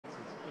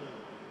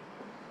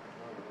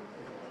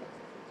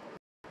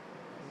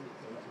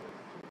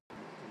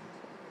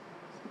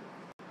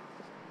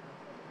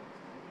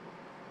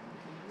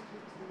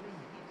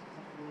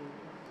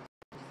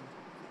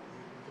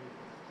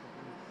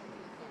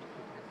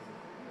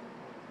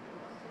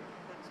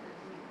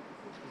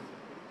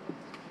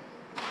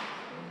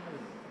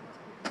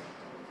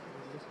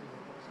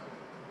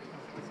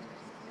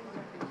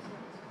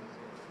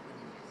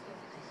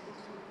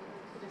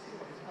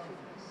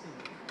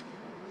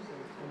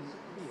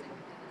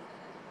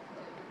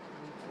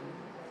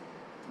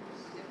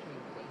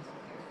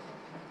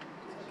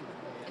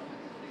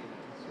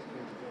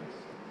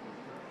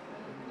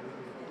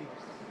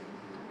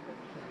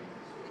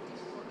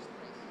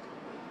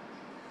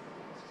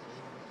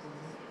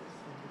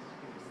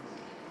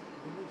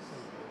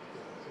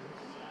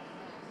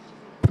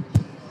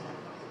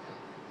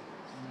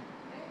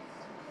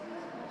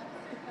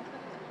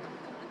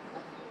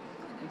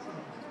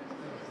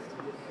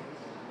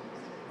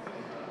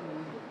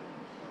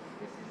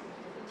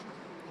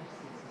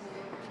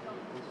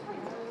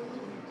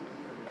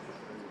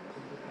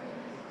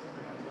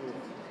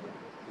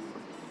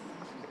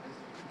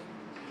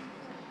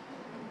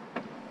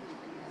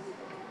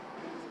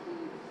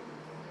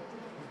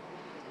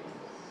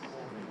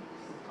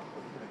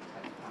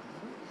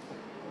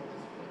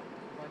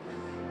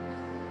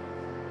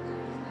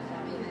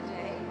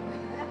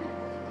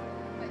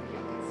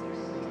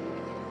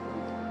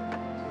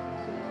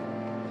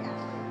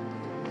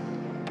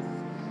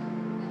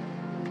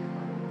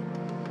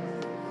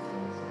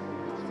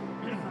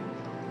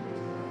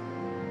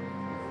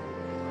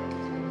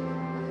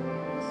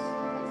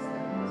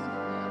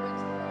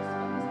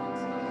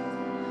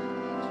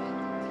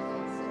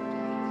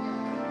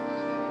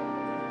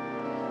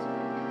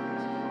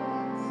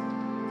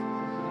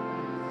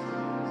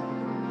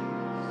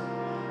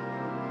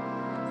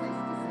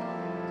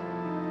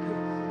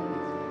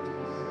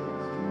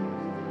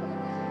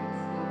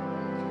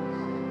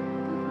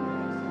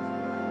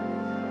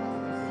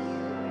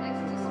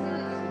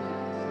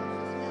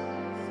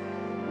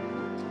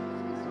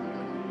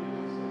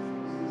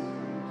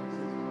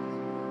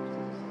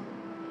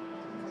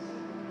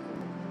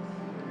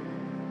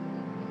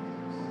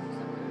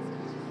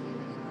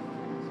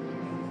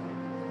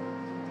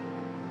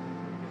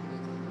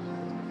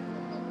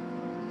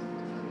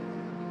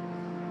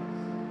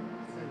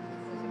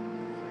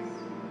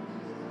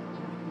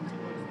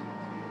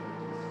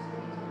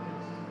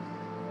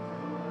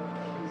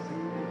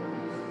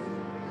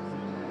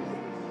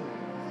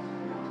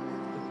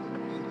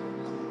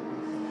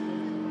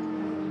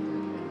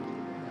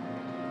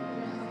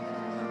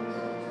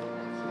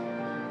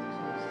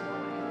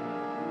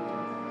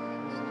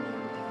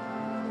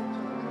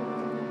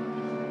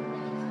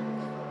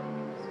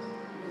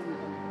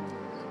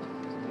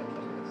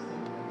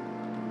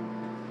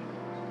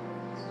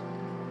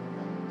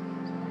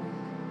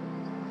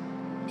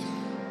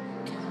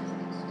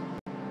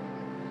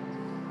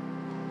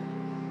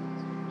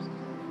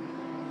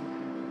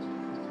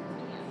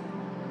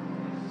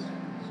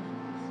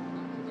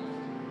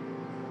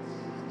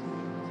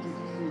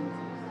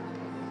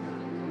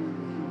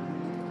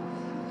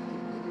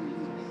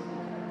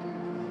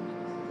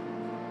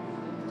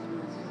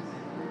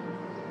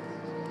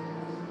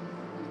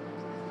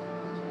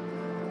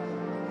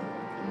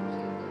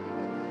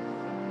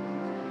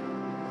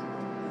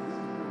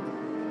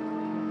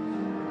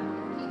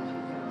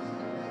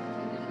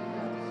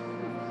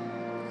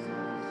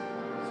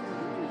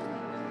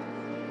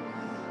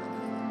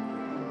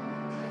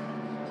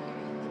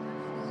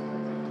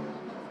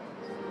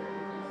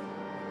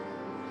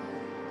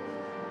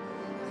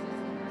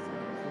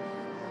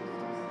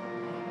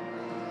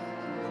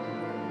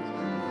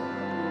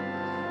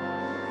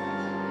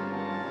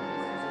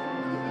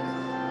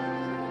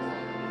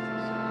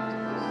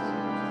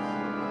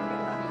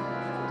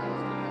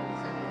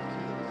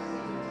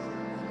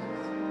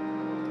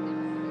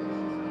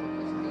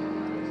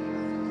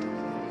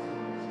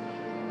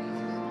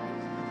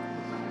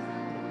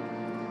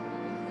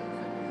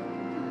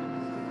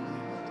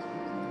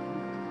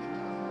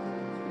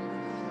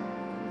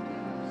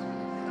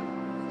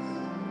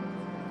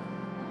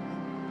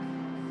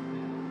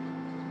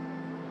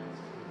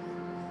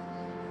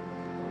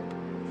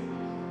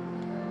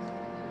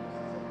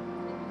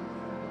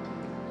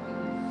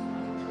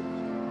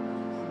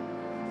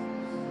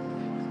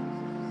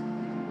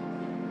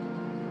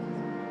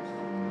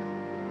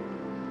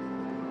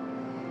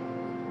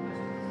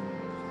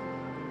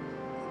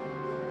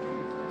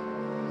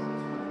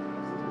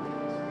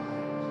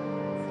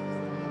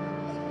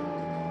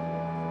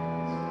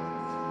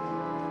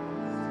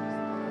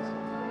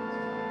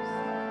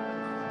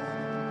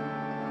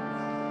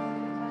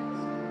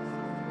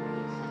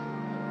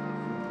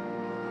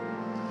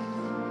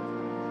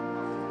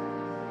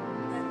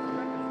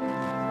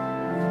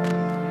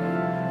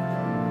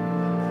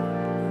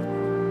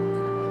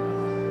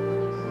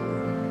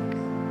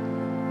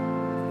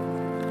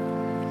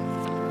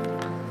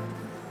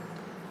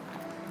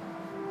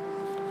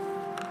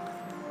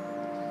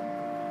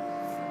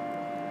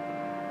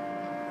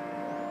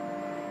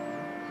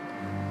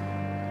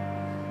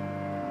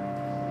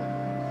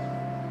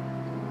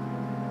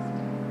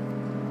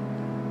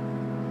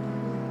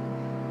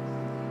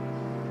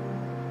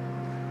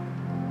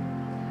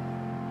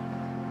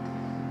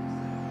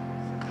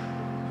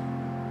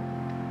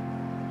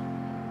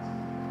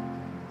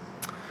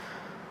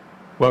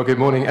Well, good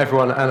morning,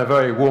 everyone, and a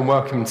very warm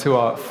welcome to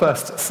our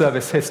first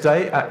service here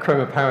today at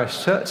Cromer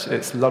Parish Church.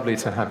 It's lovely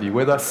to have you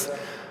with us,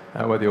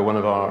 whether you're one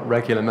of our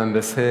regular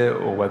members here,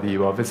 or whether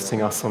you are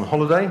visiting us on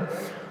holiday,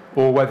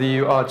 or whether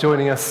you are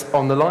joining us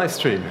on the live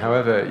stream.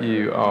 However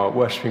you are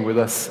worshipping with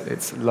us,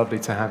 it's lovely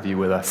to have you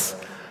with us.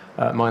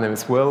 My name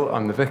is Will,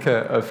 I'm the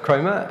vicar of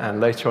Cromer, and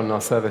later on in our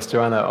service,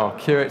 Joanna, our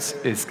curate,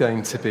 is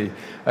going to be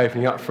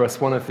opening up for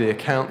us one of the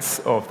accounts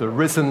of the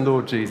risen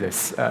Lord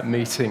Jesus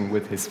meeting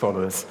with his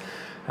followers.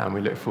 And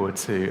we look forward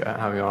to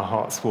having our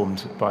hearts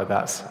warmed by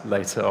that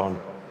later on.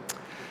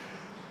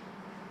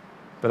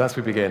 But as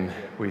we begin,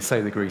 we say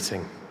the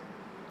greeting.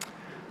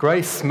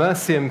 Grace,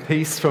 mercy and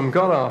peace from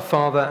God our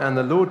Father and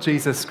the Lord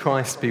Jesus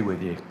Christ be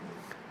with you,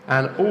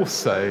 and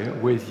also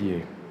with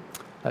you.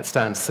 Let's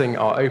stand to sing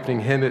our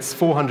opening hymn. It's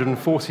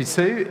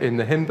 442 in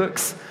the hymn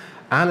books.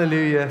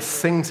 Alleluia,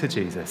 sing to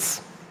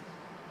Jesus.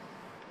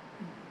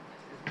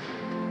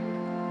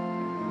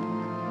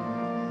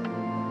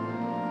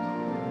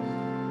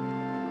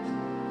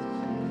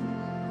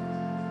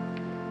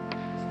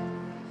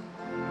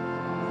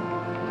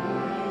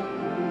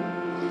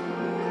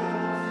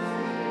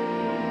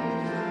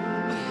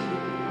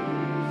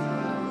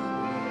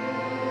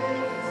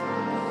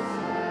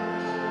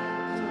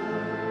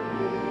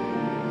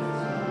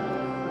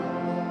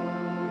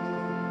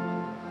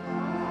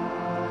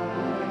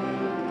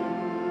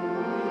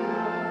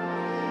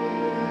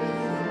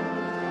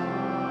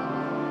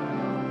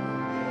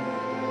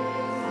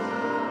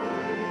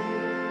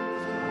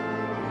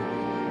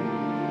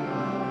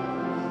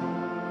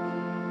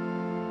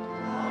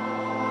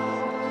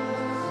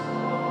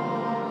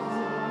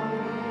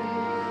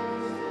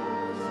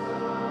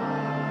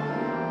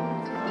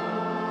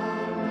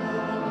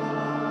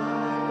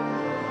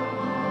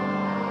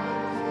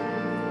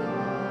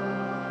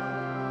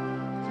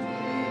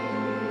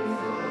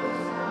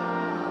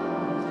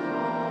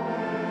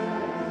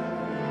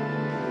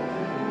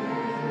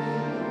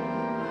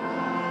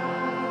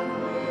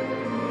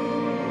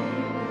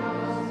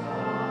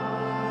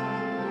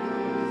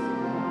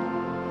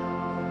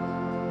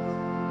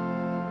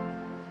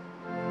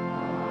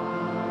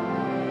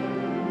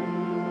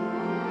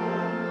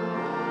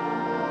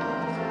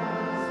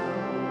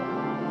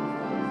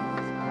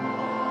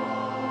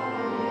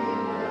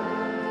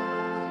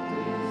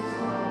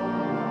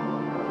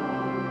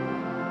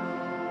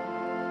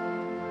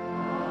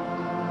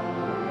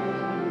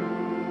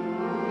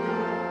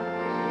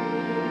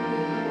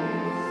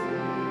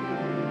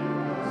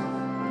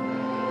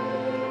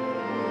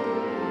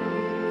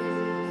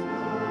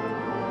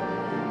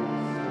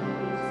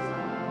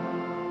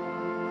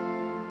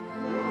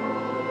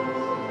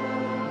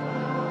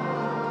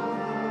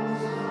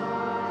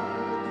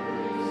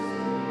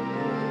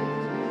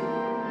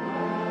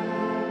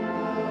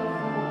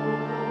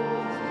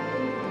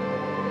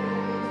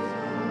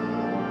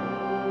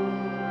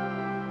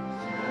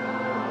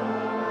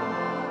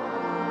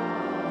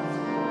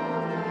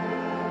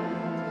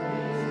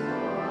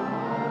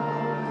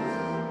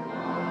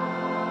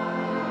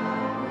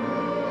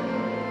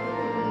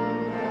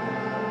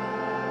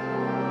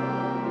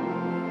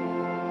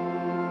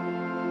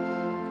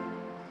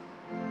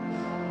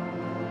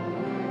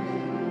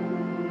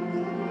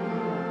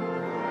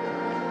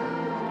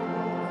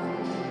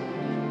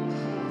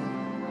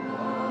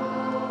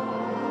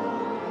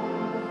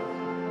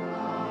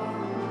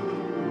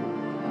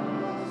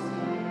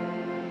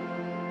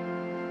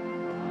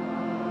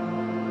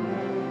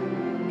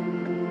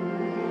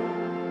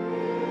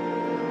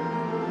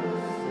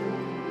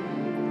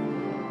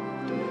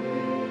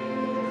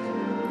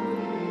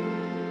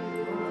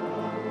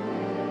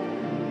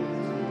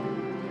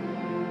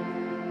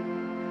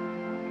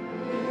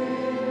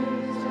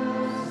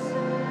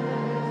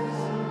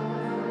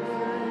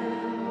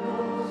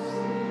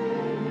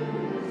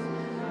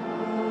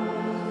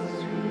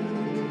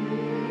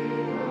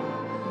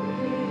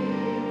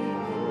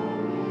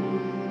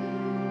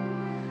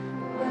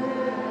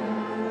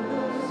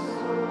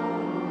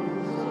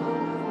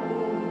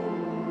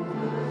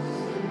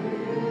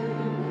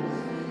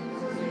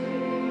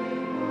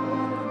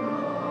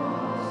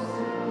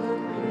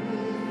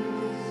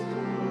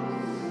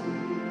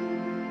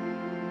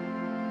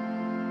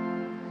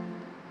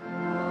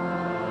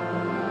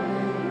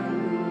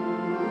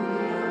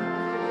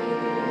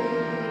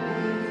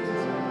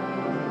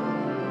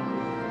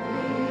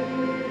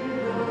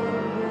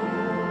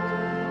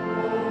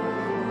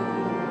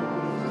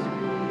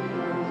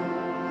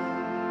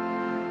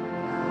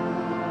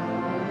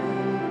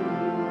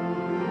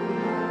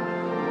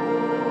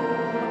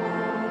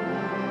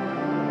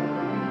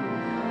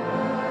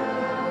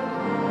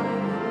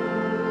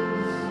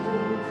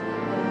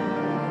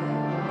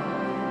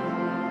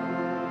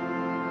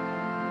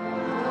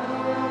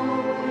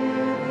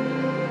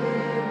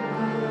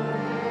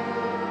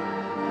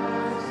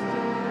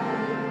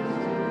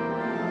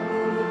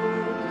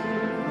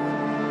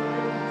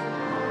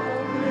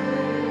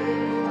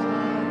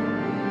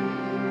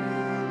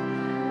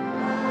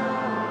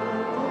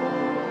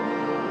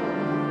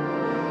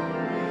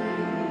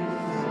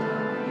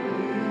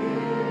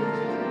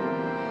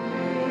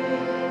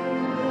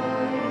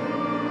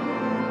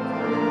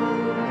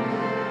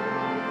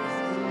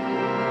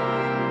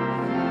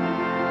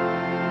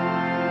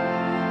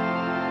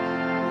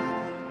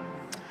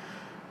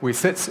 We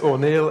sit or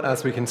kneel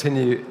as we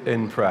continue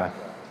in prayer.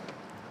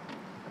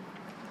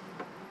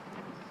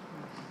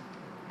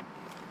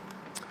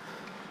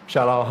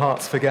 Shall our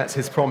hearts forget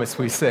his promise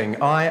we sing,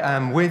 I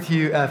am with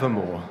you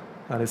evermore.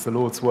 That is the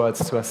Lord's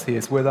words to us. He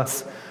is with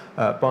us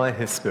by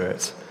his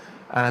Spirit.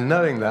 And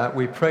knowing that,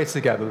 we pray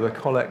together the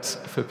collect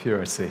for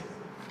purity.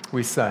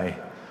 We say,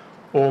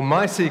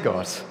 Almighty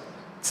God,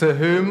 to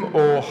whom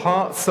all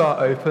hearts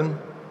are open,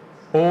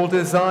 all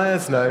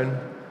desires known,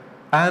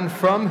 and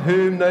from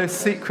whom no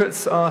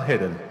secrets are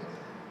hidden,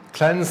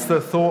 cleanse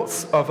the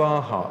thoughts of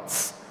our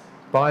hearts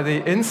by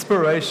the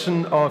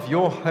inspiration of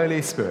your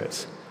Holy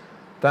Spirit,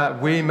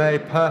 that we may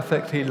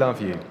perfectly love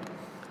you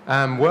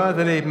and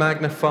worthily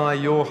magnify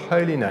your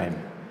holy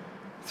name,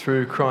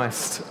 through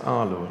Christ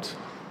our Lord.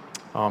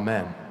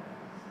 Amen.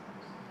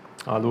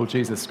 Our Lord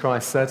Jesus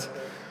Christ said,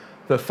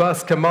 the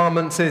first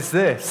commandment is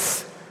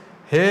this,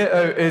 Hear,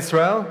 O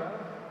Israel,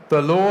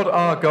 the Lord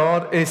our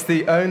God is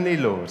the only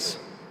Lord.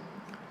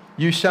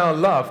 You shall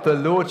love the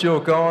Lord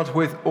your God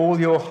with all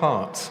your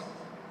heart,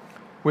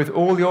 with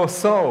all your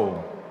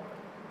soul,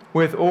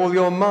 with all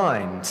your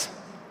mind,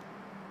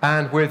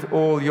 and with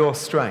all your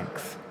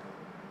strength.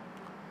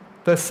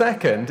 The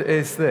second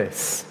is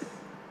this,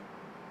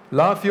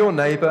 love your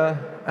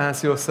neighbor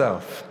as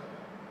yourself.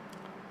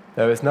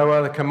 There is no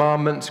other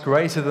commandment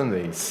greater than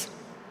these,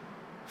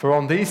 for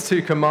on these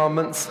two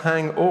commandments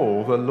hang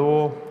all the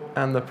law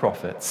and the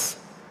prophets.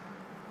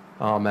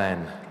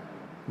 Amen.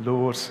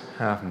 Lord,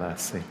 have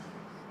mercy.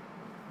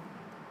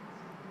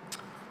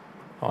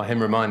 Our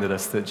hymn reminded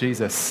us that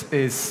Jesus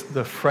is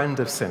the friend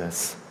of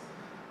sinners.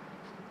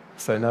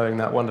 So knowing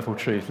that wonderful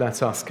truth,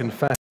 let us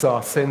confess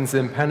our sins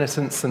in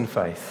penitence and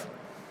faith,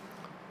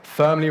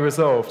 firmly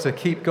resolved to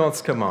keep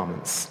God's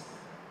commandments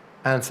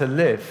and to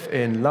live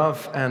in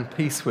love and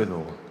peace with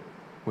all.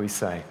 We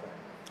say,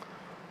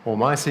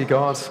 Almighty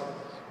God,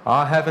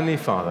 our Heavenly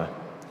Father,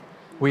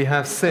 we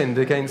have sinned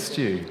against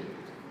you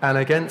and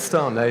against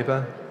our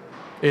neighbor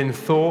in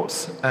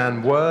thought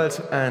and word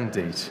and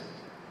deed,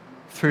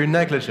 through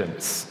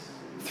negligence,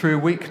 through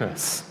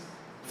weakness,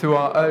 through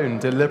our own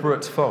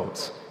deliberate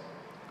fault.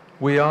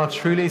 We are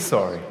truly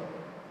sorry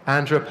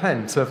and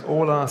repent of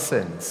all our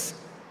sins.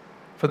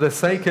 For the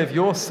sake of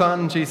your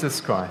Son,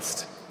 Jesus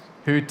Christ,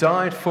 who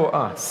died for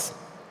us,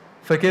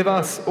 forgive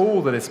us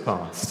all that is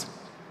past,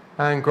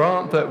 and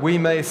grant that we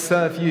may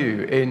serve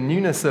you in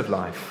newness of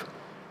life,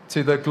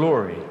 to the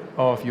glory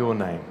of your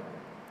name.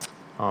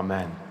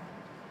 Amen.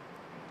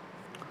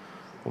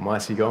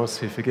 Almighty God,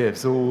 who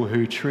forgives all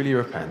who truly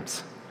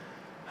repent,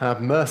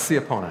 have mercy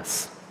upon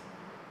us,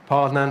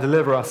 pardon and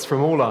deliver us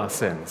from all our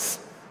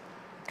sins,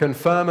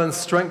 confirm and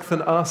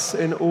strengthen us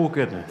in all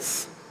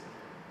goodness,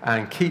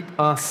 and keep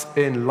us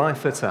in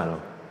life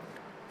eternal,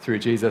 through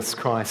Jesus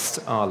Christ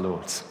our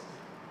Lord.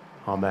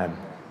 Amen.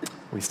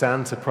 We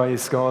stand to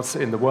praise God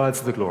in the words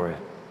of the Gloria.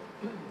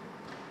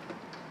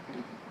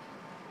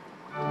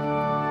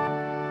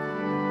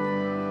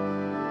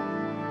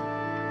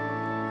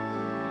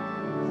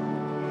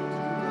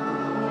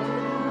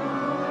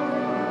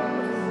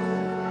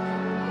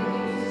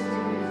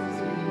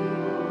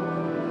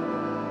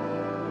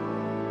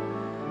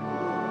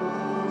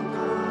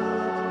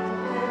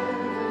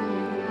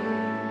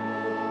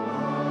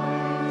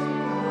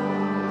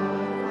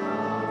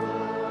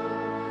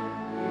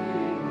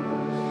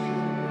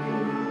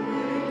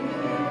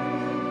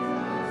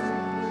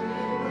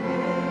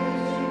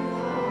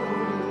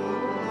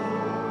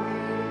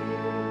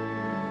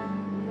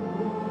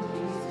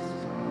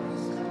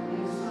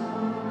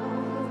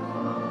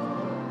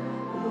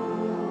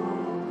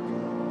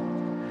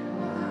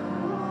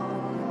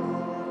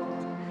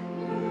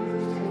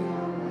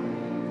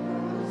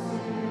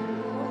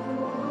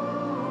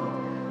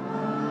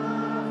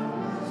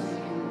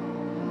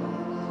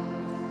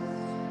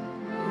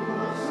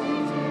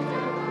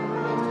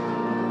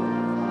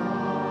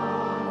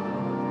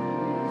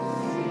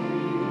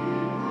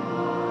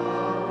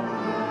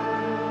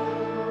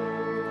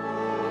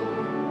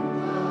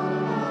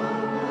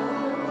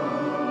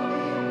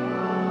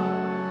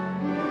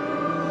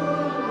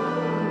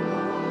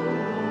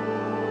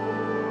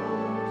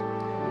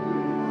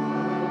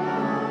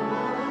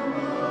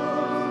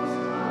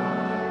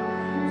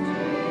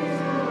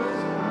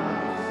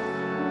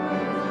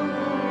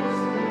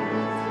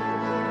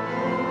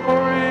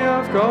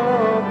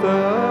 God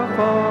the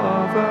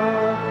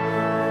Father.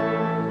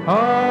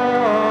 Amen.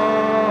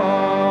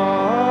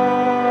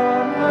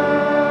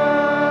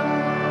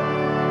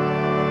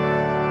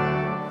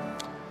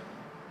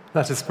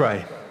 Let us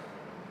pray.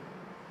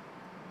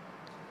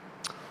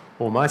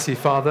 Almighty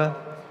Father,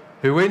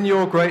 who in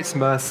your great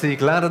mercy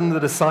gladdened the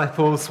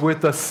disciples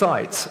with the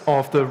sight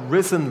of the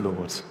risen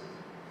Lord,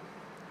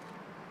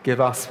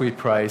 give us, we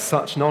pray,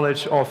 such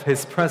knowledge of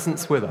his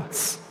presence with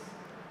us,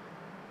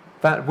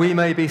 that we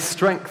may be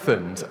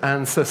strengthened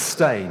and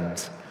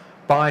sustained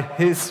by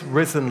his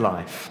risen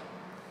life,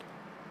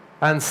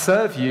 and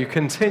serve you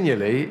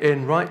continually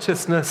in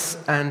righteousness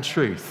and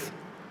truth,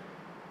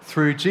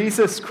 through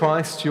Jesus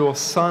Christ, your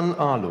Son,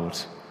 our Lord,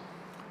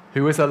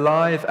 who is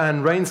alive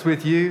and reigns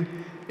with you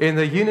in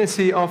the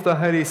unity of the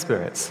Holy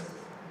Spirit,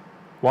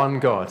 one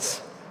God,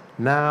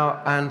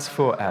 now and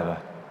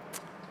forever.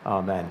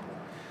 Amen.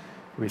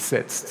 We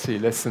sit to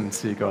listen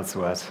to God's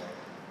word.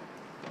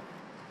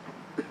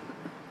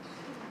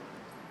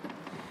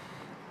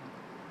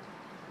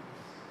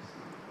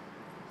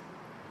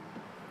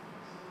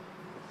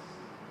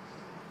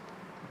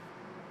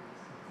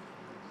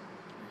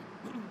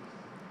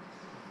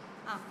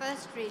 Our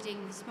first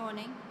reading this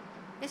morning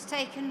is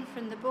taken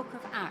from the book of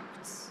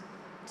Acts,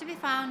 to be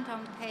found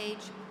on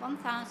page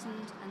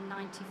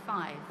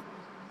 1095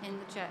 in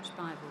the Church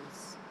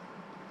Bibles.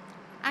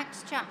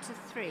 Acts chapter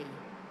 3,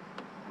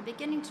 I'm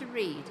beginning to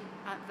read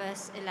at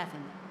verse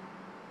 11.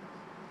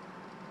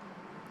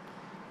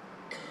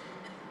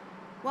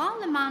 While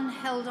the man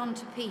held on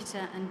to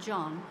Peter and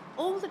John,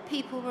 all the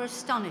people were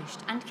astonished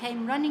and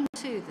came running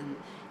to them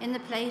in the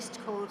place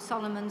called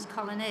Solomon's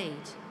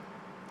Colonnade.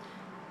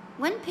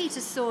 When Peter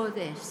saw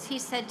this, he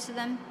said to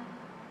them,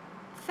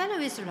 "Fellow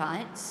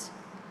Israelites,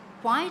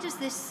 why does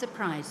this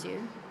surprise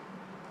you?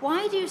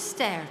 Why do you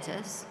stare at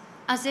us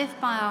as if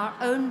by our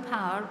own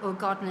power or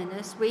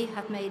godliness we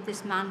have made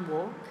this man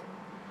walk?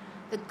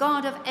 The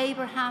God of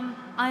Abraham,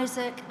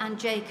 Isaac, and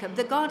Jacob,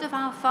 the God of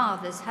our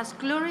fathers, has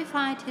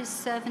glorified his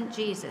servant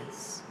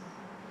Jesus.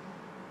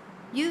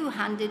 You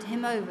handed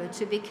him over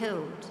to be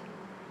killed,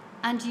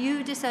 and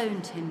you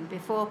disowned him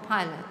before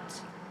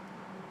Pilate,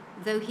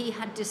 though he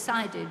had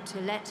decided to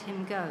let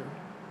him go.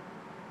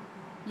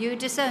 You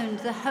disowned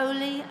the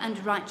holy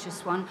and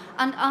righteous one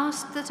and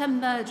asked that a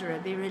murderer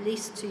be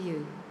released to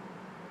you.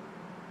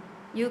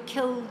 You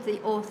killed the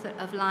author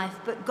of life,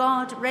 but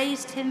God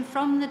raised him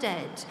from the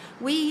dead.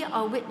 We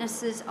are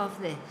witnesses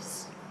of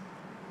this.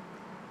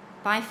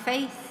 By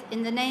faith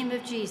in the name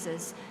of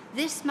Jesus,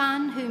 this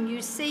man whom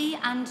you see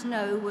and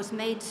know was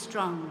made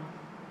strong.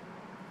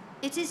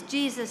 It is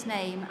Jesus'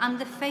 name and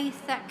the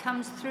faith that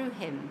comes through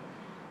him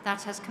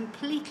that has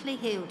completely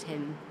healed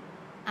him,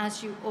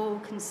 as you all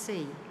can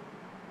see.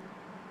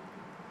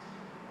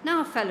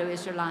 Now, fellow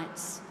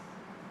Israelites,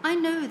 I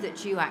know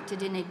that you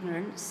acted in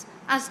ignorance,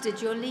 as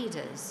did your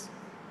leaders.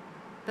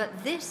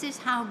 But this is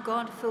how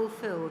God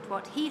fulfilled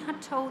what he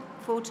had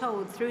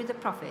foretold through the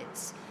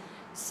prophets,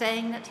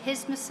 saying that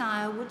his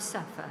Messiah would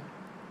suffer.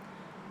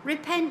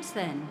 Repent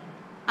then,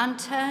 and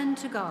turn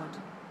to God,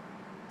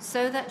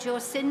 so that your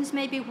sins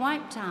may be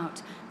wiped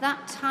out,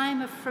 that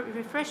time of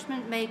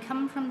refreshment may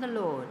come from the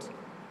Lord,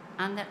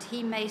 and that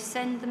he may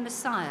send the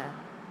Messiah,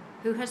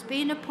 who has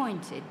been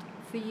appointed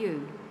for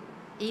you,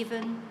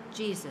 even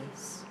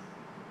Jesus."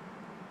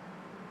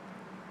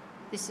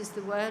 This is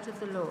the word of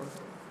the Lord.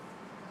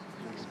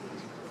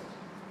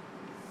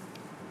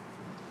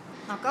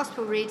 Our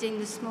gospel reading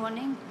this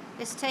morning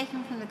is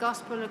taken from the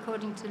Gospel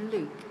according to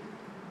Luke,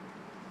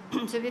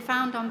 to be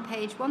found on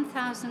page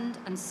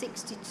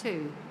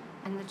 1062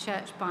 in the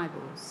Church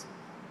Bibles.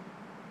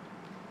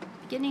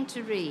 Beginning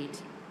to read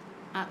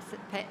at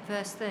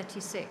verse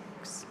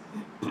 36.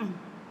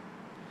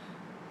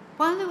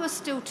 While they were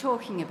still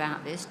talking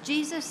about this,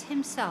 Jesus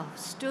himself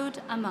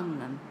stood among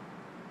them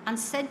and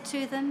said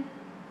to them,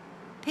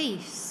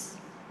 "Peace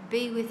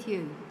be with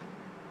you."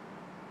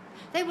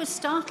 They were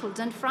startled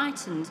and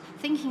frightened,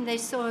 thinking they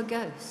saw a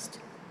ghost.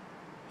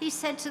 He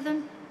said to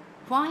them,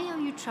 "Why are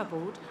you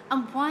troubled,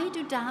 and why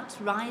do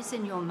doubts rise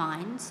in your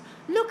minds?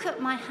 Look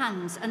at my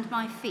hands and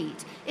my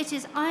feet. It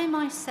is I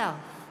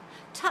myself.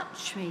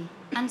 Touch me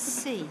and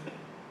see.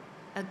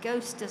 A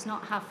ghost does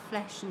not have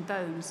flesh and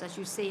bones, as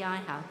you see I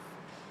have."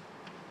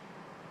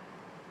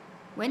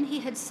 When he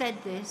had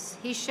said this,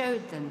 he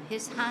showed them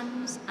his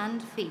hands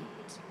and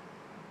feet.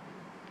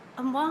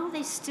 And while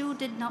they still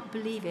did not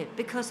believe it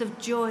because of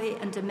joy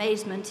and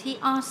amazement, he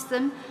asked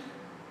them,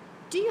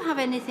 "Do you have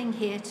anything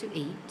here to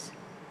eat?"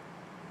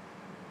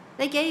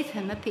 They gave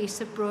him a piece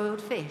of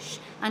broiled fish,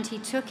 and he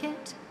took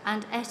it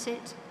and ate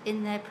it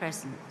in their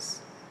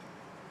presence.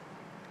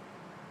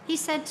 He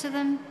said to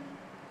them,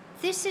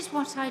 "This is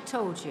what I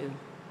told you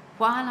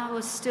while I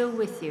was still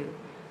with you.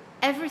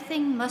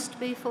 Everything must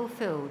be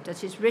fulfilled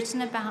that is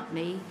written about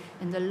me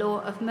in the law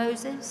of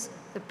Moses,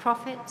 the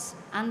prophets,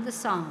 and the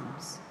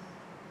Psalms."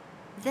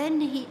 Then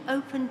he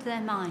opened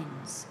their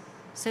minds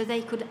so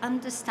they could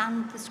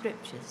understand the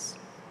scriptures.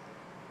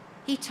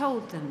 He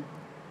told them,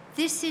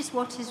 "This is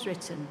what is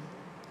written.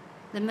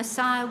 The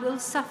Messiah will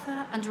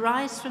suffer and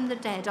rise from the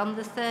dead on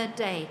the third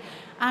day,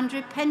 and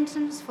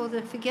repentance for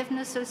the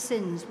forgiveness of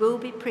sins will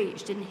be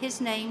preached in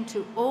his name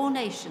to all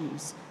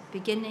nations,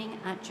 beginning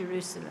at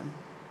Jerusalem.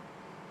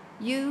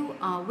 You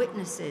are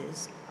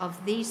witnesses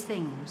of these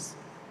things.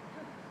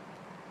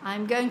 I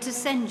am going to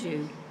send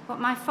you what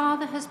my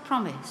Father has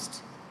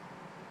promised,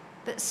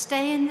 but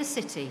stay in the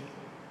city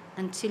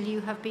until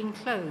you have been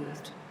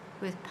clothed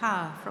with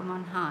power from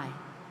on high."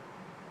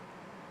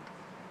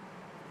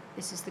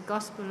 This is the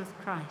gospel of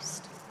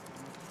Christ.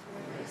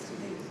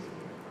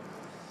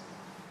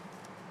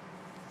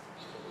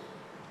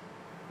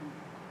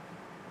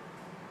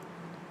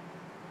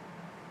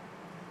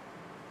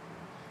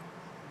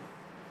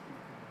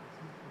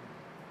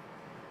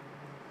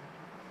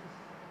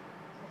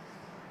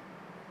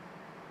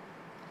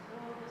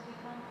 Lord, as we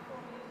come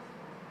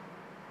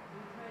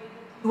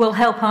will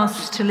help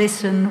us to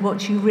listen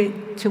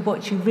to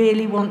what you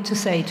really want to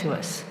say to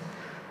us.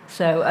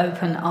 So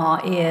open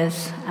our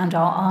ears and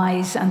our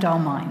eyes and our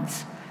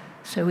minds,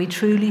 so we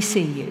truly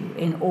see you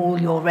in all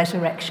your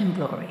resurrection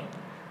glory.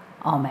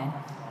 Amen.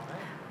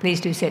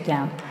 Please do sit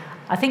down.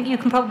 I think you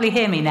can probably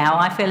hear me now.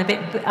 I feel a bit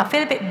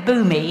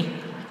boomy.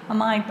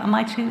 Am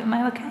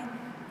I okay?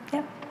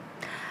 Yeah.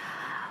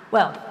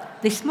 Well,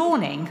 this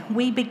morning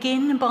we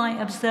begin by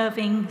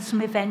observing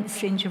some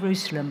events in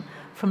Jerusalem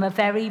from a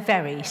very,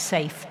 very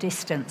safe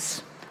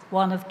distance,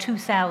 one of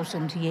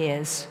 2,000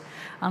 years,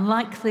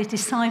 unlike the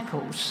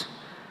disciples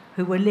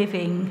who were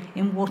living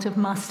in what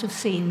must have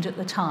seemed at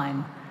the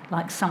time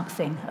like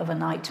something of a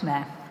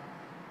nightmare.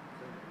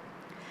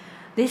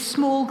 This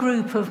small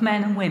group of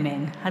men and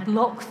women had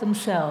locked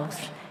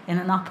themselves in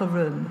an upper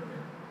room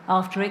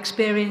after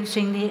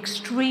experiencing the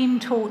extreme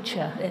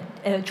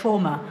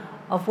trauma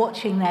of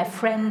watching their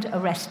friend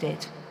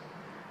arrested,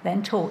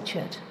 then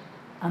tortured,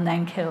 and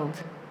then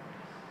killed.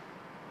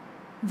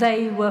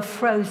 They were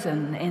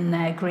frozen in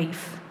their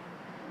grief,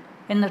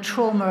 in the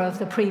trauma of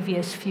the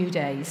previous few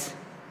days,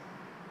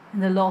 in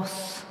the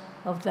loss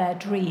of their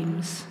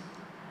dreams,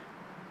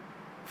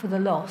 for the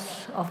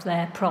loss of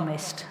their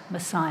promised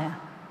Messiah.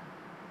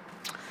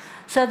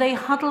 So they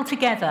huddle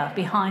together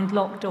behind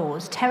locked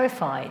doors,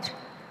 terrified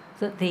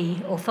that the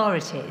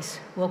authorities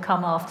will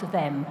come after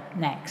them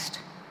next.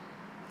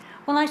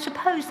 Well, I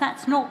suppose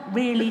that's not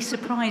really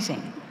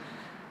surprising.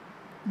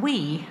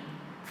 We,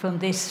 from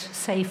this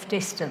safe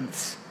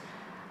distance,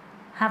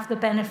 have the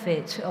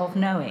benefit of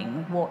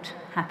knowing what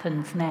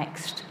happens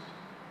next.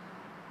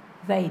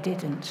 They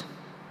didn't.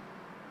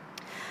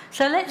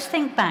 So let's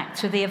think back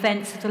to the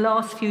events of the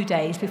last few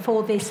days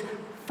before this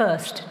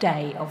first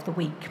day of the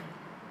week.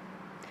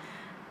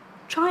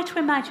 Try to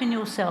imagine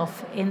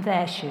yourself in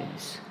their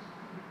shoes.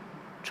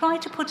 Try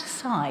to put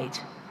aside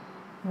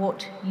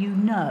what you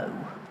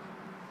know.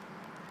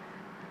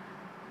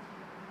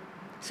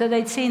 So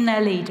they'd seen their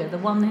leader, the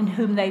one in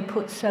whom they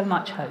put so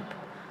much hope,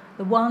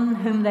 the one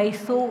whom they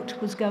thought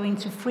was going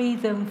to free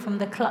them from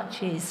the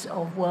clutches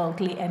of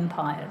worldly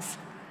empires.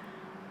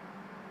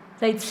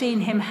 They'd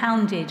seen him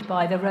hounded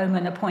by the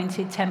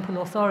Roman-appointed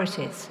temple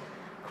authorities,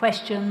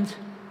 questioned,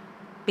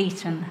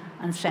 beaten,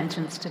 and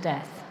sentenced to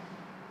death.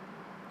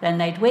 Then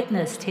they'd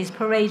witnessed his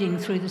parading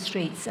through the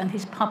streets and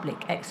his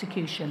public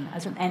execution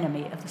as an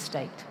enemy of the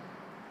state,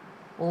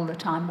 all the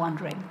time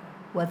wondering,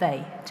 were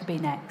they to be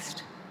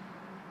next?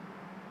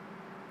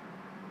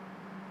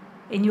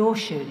 In your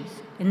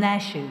shoes, in their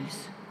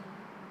shoes,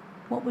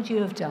 what would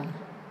you have done?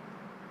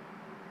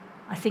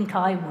 I think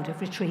I would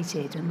have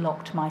retreated and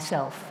locked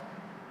myself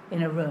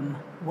in a room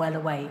well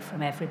away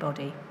from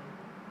everybody.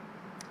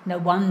 No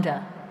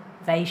wonder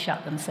they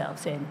shut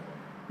themselves in.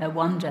 No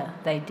wonder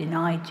they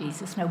denied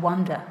Jesus. No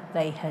wonder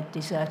they had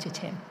deserted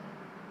him.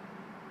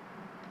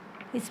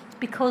 It's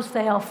because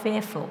they are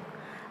fearful.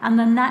 And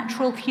the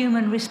natural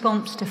human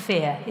response to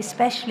fear,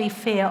 especially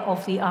fear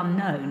of the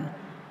unknown,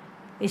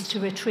 is to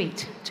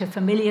retreat to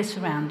familiar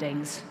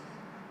surroundings,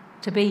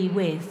 to be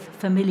with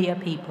familiar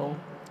people,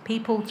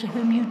 people to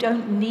whom you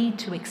don't need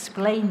to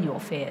explain your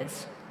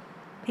fears,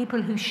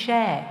 people who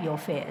share your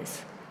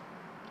fears,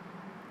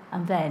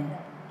 and then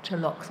to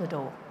lock the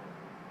door.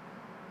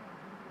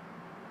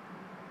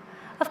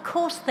 Of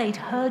course, they'd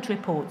heard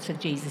reports of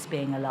Jesus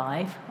being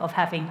alive, of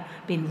having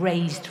been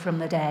raised from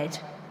the dead,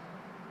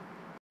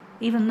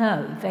 even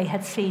though they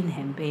had seen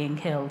him being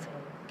killed.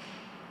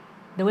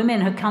 The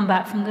women had come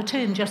back from the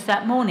tomb just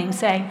that morning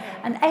saying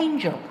an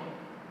angel,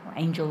 or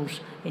angels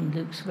in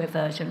Luke's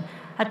version,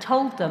 had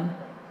told them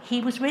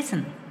he was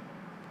risen.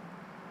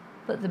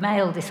 But the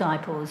male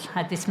disciples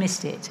had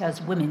dismissed it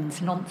as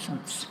women's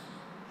nonsense.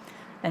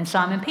 Then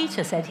Simon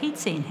Peter said he'd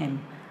seen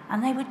him,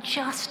 and they were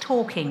just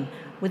talking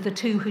with the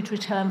two who'd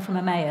returned from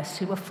Emmaus,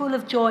 who were full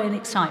of joy and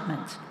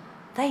excitement.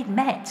 They'd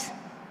met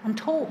and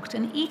talked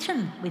and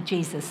eaten with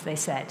Jesus, they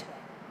said.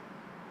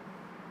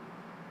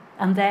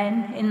 And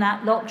then, in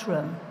that locked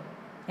room,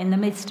 in the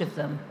midst of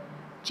them,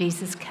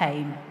 Jesus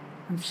came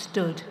and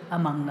stood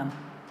among them.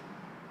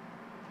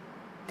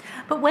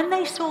 But when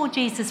they saw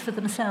Jesus for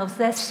themselves,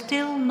 they're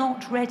still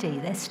not ready.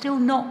 They're still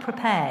not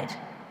prepared.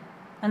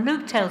 And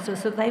Luke tells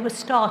us that they were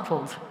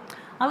startled.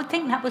 I would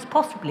think that was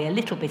possibly a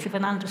little bit of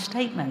an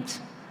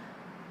understatement.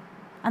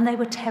 And they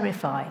were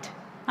terrified.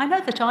 I know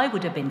that I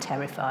would have been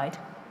terrified.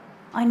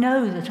 I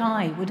know that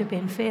I would have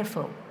been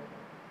fearful.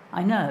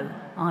 I know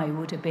I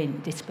would have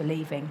been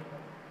disbelieving.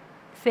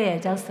 Fear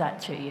does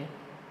that to you.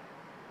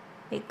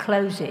 It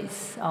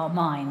closes our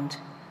mind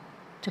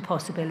to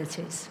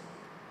possibilities,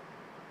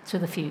 to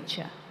the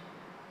future.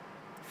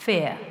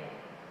 Fear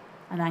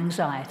and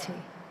anxiety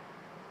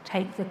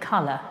take the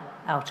colour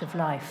out of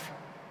life.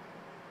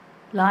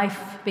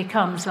 Life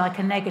becomes like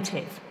a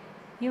negative.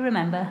 You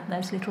remember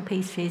those little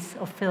pieces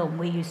of film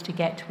we used to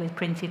get with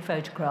printed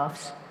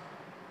photographs,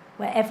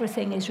 where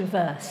everything is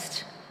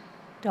reversed.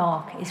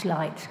 Dark is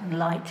light and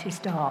light is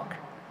dark.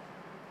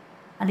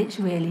 And it's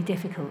really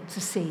difficult to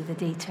see the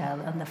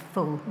detail and the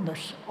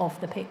fullness of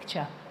the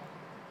picture.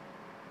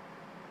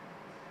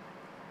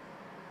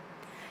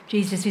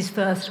 Jesus'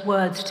 first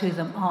words to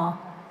them are,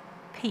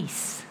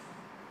 "Peace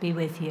be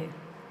with you."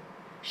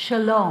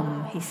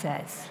 Shalom, he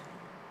says,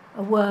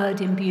 a word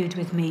imbued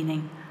with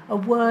meaning, a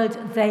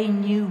word they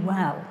knew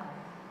well.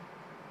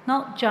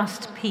 Not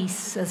just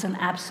peace as an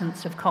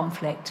absence of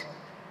conflict,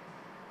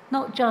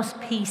 not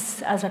just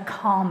peace as a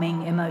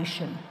calming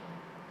emotion.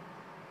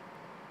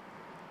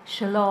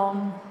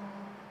 Shalom,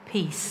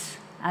 peace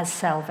as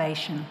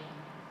salvation.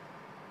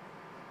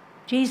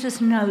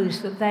 Jesus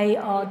knows that they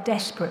are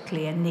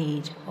desperately in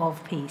need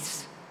of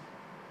peace,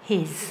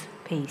 his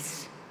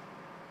peace.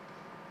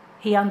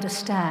 He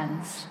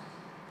understands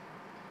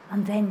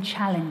and then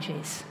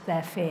challenges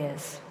their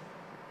fears.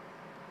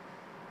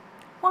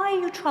 Why are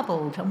you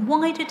troubled, and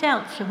why do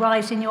doubts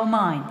arise in your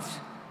minds?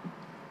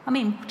 I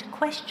mean, what a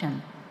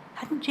question.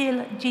 Hadn't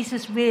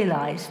Jesus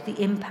realised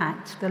the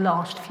impact the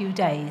last few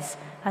days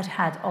had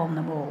had on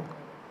them all?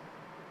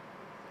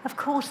 Of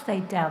course they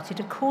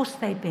doubted, of course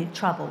they'd been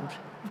troubled,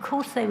 of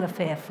course they were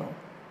fearful.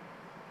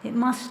 It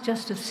must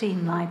just have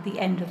seemed like the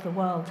end of the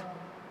world.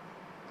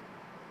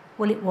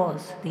 Well, it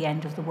was the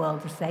end of the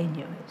world as they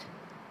knew it.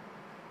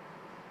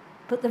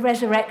 But the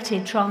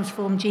resurrected,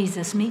 transformed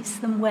Jesus meets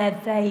them where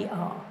they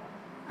are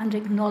and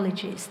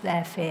acknowledges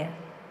their fear.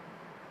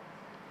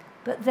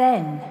 But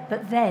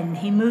then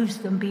he moves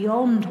them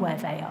beyond where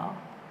they are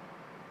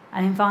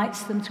and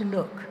invites them to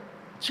look,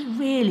 to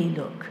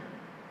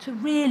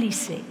really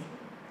see,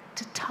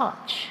 to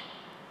touch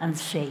and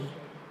see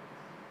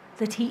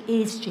that he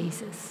is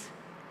Jesus.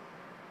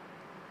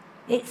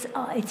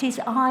 It is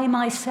I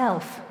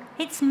myself.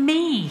 It's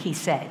me, he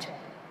said.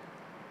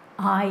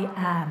 I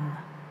am.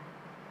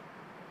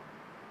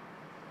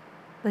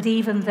 But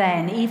even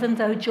then, even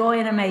though joy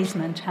and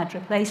amazement had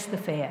replaced the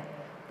fear,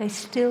 they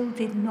still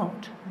did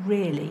not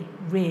really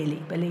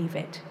believe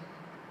it.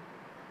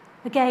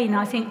 Again,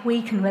 I think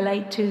we can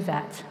relate to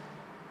that.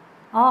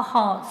 Our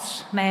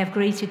hearts may have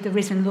greeted the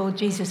risen Lord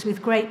Jesus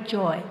with great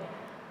joy,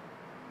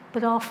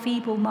 but our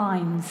feeble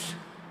minds,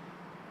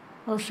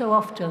 well, so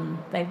often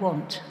they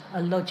want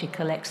a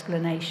logical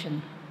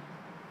explanation.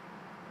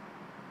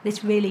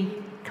 This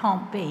really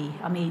can't be.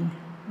 I mean,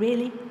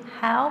 really?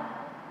 How?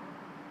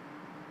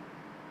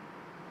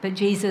 But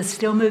Jesus,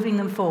 still moving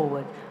them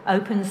forward,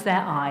 opens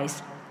their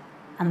eyes,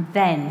 and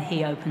then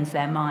he opens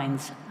their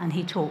minds and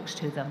he talks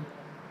to them.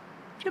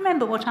 Do you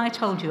remember what I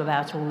told you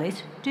about all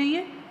this? Do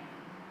you?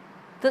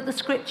 That the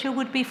scripture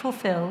would be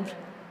fulfilled,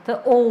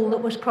 that all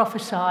that was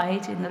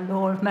prophesied in the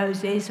law of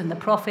Moses and the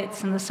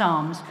prophets and the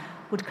Psalms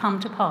would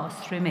come to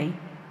pass through me.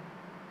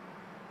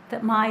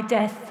 That my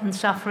death and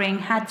suffering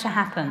had to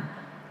happen,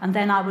 and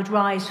then I would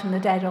rise from the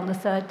dead on the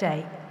third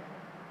day.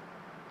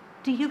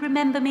 Do you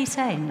remember me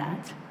saying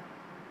that?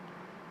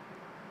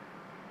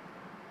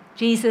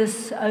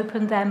 Jesus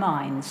opened their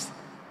minds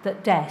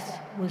that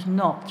death was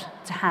not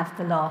to have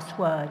the last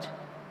word.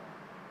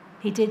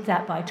 He did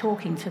that by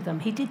talking to them.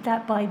 He did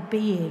that by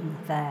being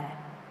there.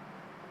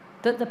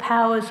 That the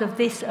powers of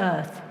this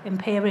earth,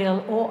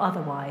 imperial or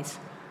otherwise,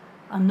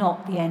 are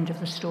not the end of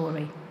the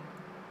story.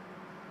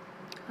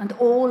 And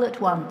all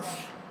at once,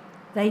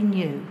 they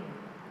knew,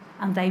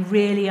 and they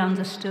really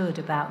understood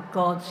about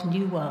God's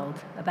new world,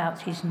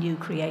 about his new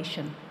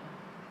creation.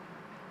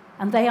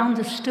 And they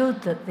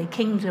understood that the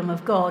kingdom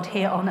of God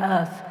here on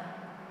earth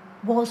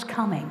was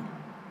coming,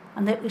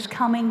 and that it was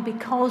coming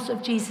because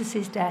of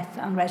Jesus' death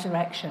and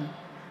resurrection,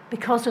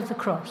 because of the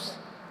cross,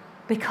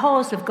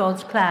 because of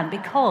God's plan,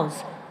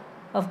 because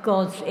of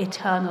God's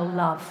eternal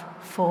love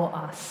for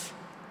us.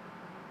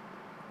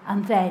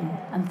 And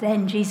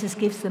then Jesus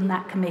gives them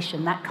that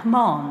commission, that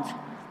command,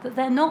 that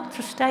they're not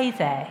to stay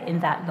there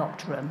in that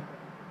locked room,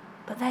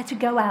 but they're to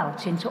go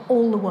out into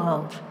all the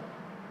world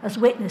as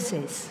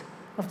witnesses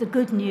of the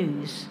good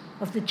news,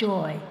 of the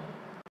joy.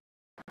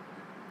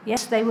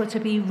 Yes, they were to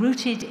be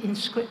rooted in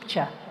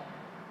Scripture,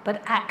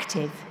 but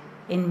active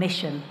in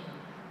mission,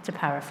 to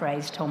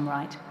paraphrase Tom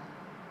Wright.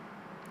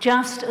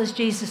 Just as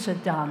Jesus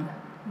had done,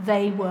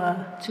 they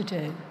were to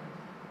do.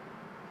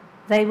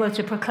 They were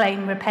to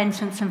proclaim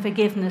repentance and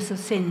forgiveness of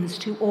sins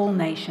to all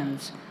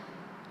nations,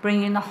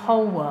 bringing the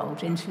whole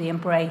world into the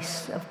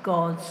embrace of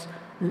God's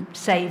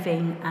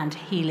saving and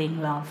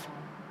healing love.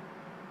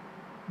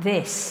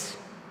 This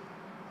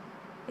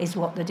is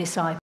what the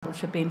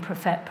disciples had been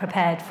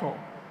prepared for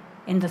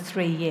in the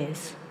 3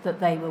 years that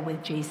they were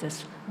with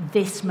Jesus,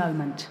 this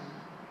moment.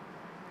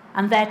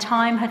 And their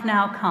time had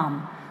now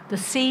come. The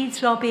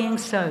seeds are being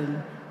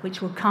sown,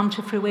 which will come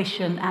to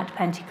fruition at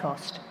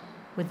Pentecost,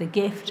 with the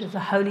gift of the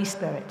Holy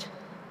Spirit,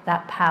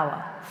 that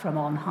power from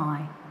on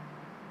high.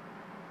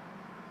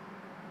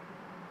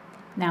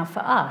 Now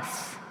for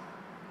us,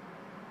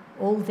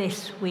 all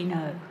this we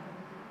know.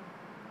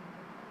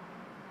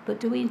 But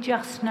do we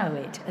just know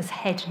it as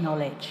head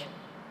knowledge?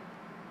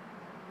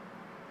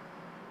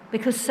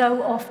 Because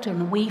so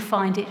often we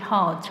find it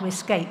hard to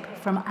escape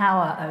from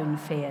our own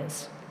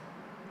fears.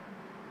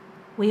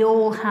 We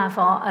all have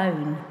our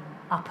own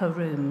upper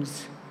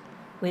rooms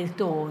with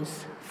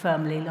doors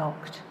firmly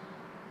locked.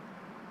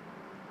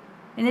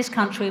 In this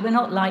country, we're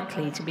not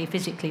likely to be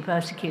physically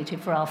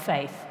persecuted for our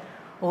faith,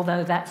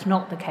 although that's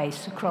not the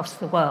case across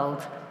the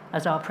world,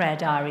 as our prayer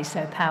diary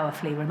so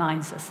powerfully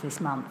reminds us this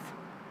month.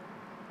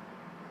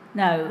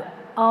 No,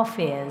 our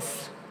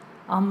fears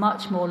are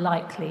much more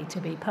likely to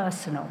be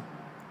personal.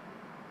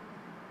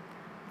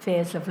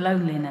 Fears of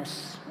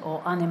loneliness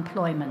or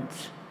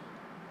unemployment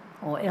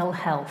or ill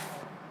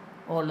health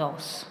or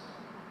loss.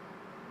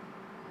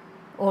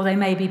 Or they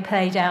may be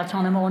played out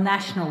on a more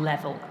national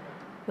level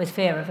with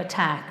fear of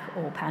attack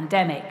or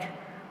pandemic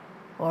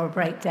or a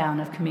breakdown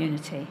of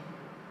community.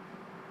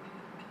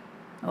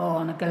 Or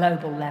on a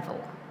global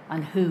level,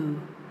 and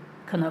who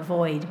can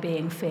avoid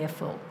being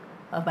fearful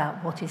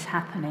about what is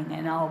happening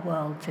in our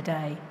world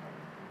today,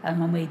 and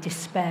when we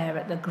despair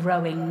at the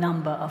growing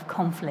number of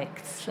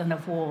conflicts and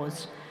of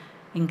wars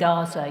in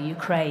Gaza,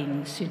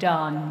 Ukraine,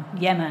 Sudan,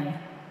 Yemen,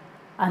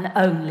 and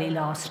only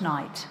last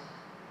night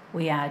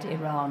we add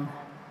Iran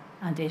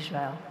and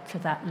Israel to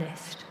that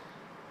list.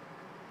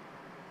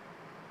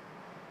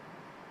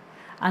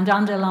 And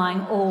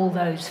underlying all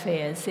those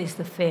fears is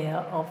the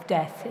fear of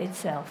death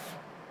itself,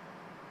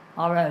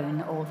 our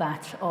own or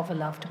that of a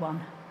loved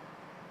one.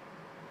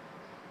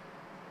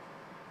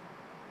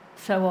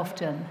 So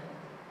often,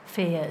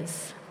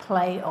 fears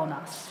play on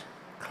us,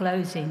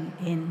 closing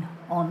in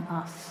on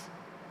us.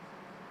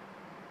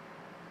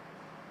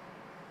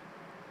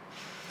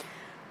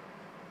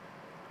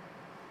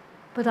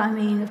 But I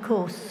mean, of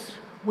course,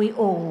 we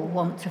all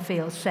want to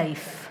feel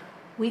safe.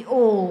 We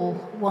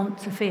all want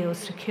to feel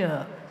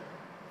secure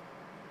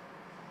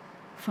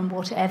from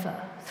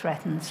whatever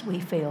we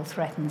feel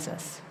threatens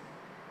us.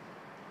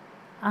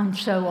 And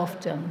so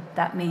often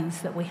that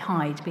means that we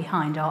hide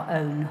behind our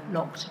own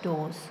locked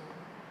doors.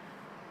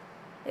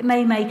 It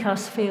may make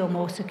us feel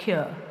more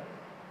secure,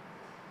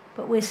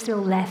 but we're still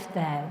left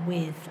there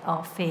with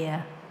our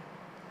fear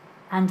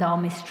and our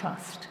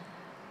mistrust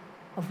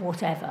of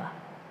whatever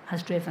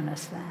has driven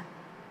us there.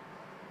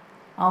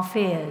 Our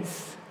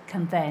fears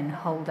can then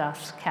hold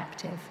us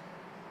captive.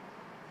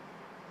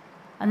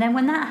 And then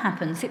when that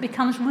happens, it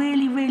becomes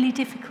really, really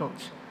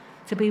difficult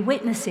to be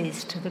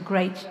witnesses to the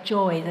great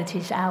joy that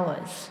is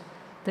ours,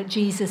 that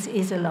Jesus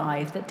is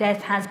alive, that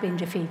death has been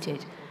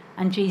defeated,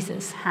 and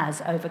Jesus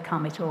has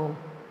overcome it all.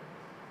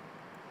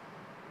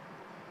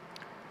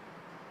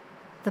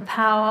 The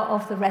power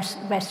of the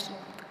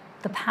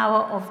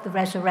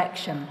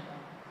resurrection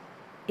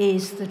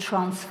is the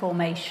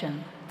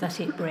transformation that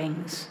it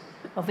brings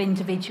of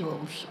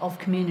individuals, of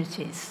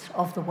communities,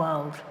 of the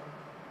world.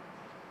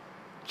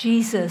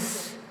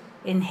 Jesus,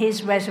 in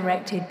his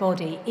resurrected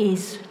body,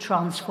 is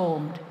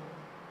transformed.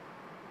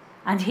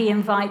 And he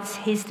invites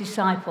his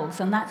disciples,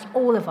 and that's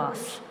all of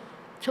us,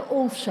 to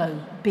also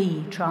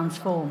be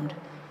transformed,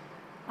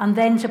 and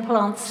then to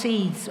plant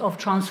seeds of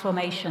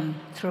transformation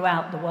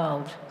throughout the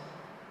world.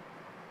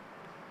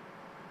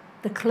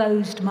 The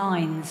closed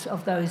minds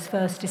of those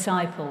first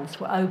disciples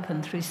were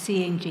opened through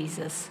seeing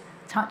Jesus,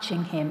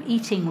 touching him,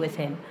 eating with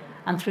him,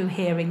 and through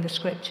hearing the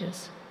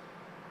scriptures.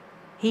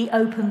 He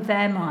opened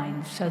their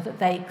minds so that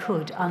they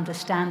could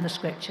understand the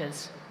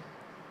scriptures.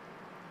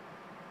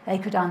 They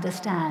could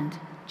understand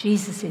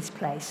Jesus'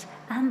 place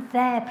and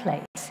their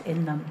place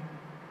in them.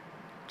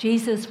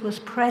 Jesus was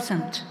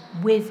present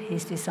with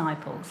his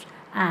disciples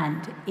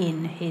and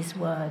in his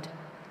word.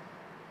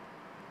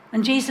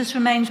 And Jesus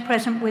remains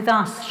present with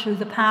us through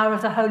the power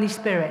of the Holy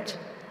Spirit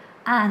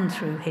and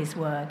through his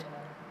word.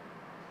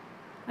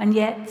 And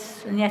yet,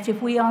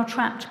 if we are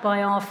trapped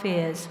by our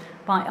fears,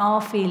 by our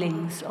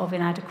feelings of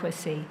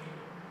inadequacy,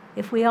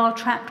 if we are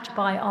trapped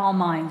by our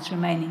minds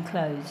remaining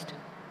closed,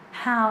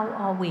 how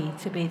are we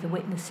to be the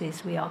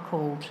witnesses we are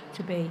called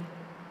to be?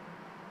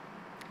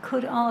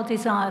 Could our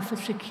desire for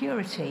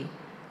security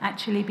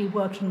actually be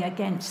working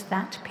against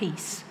that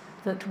peace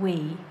that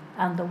we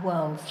and the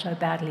world so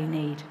badly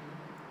need?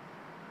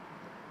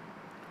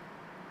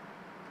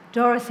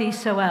 Dorothy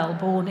Soel,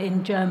 born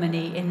in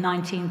Germany in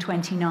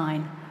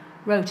 1929,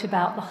 wrote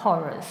about the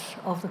horrors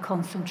of the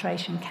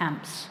concentration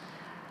camps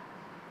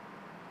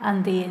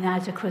and the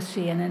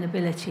inadequacy and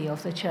inability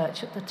of the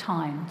church at the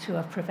time to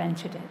have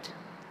prevented it.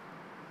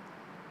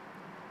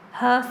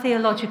 Her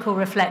theological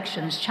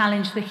reflections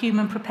challenge the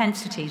human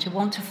propensity to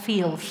want to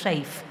feel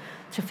safe,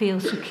 to feel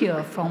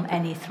secure from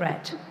any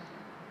threat.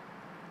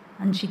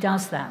 And she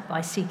does that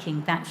by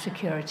seeking that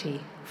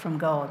security from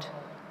God.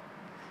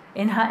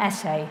 In her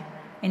essay,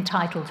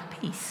 entitled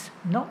Peace,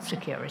 Not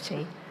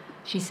Security,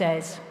 she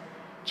says,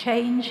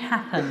 "Change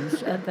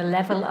happens at the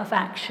level of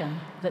action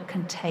that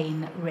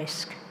contain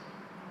risk."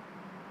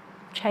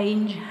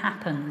 Change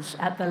happens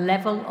at the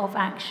level of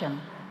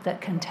action that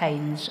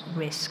contains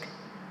risk.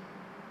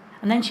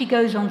 And then she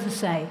goes on to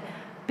say,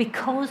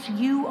 because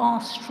you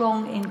are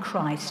strong in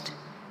Christ,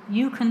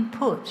 you can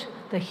put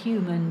the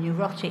human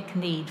neurotic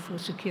need for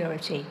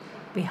security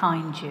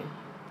behind you.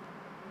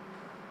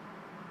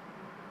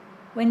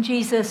 When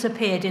Jesus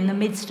appeared in the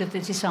midst of the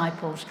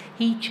disciples,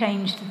 he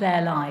changed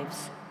their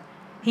lives.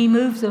 He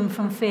moved them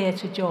from fear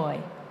to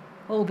joy,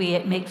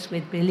 albeit mixed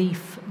with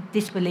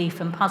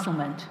disbelief and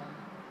puzzlement,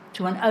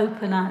 to an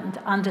open and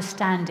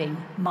understanding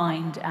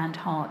mind and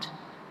heart.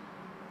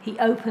 He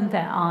opened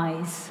their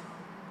eyes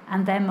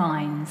and their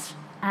minds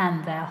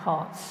and their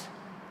hearts.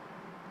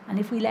 And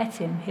if we let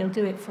him, he'll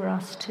do it for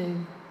us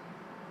too.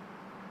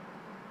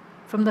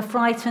 From the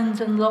frightened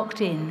and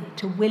locked in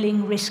to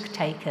willing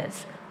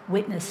risk-takers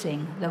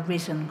witnessing the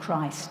risen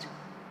Christ.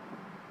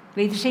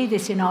 We see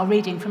this in our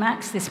reading from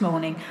Acts this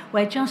morning,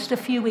 where just a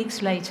few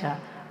weeks later,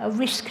 a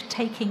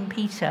risk-taking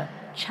Peter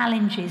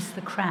challenges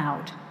the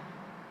crowd,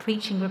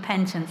 preaching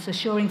repentance,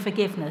 assuring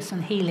forgiveness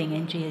and healing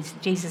in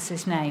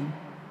Jesus' name.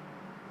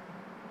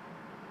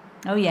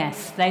 Oh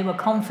yes, they were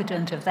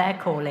confident of their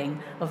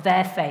calling, of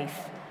their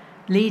faith,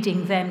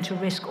 leading them to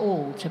risk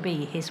all to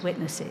be his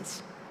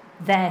witnesses.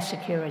 Their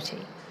security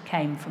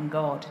came from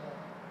God.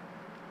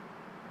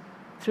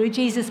 Through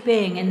Jesus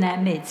being in their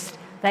midst,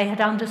 they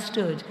had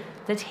understood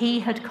that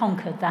he had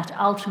conquered that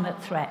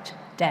ultimate threat,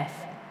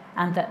 death,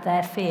 and that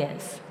their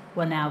fears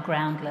were now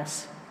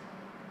groundless.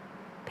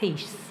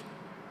 Peace,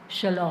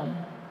 shalom,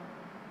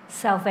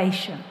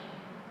 salvation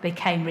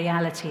became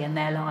reality in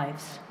their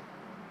lives.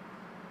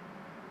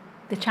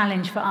 The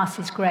challenge for us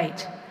is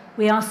great.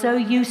 We are so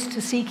used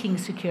to seeking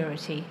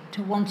security,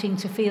 to wanting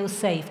to feel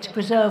safe, to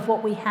preserve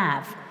what we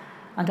have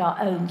and our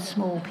own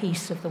small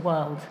piece of the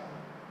world.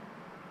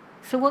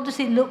 So what does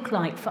it look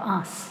like for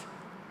us,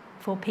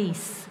 for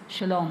peace,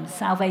 shalom,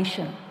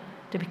 salvation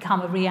to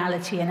become a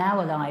reality in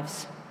our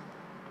lives?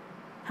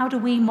 How do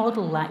we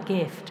model that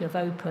gift of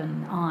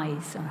open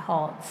eyes and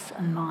hearts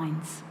and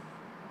minds?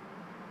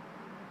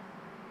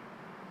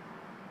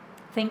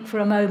 Think for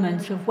a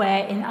moment of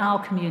where in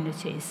our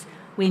communities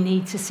we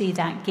need to see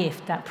that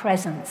gift, that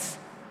presence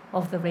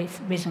of the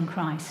risen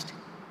Christ.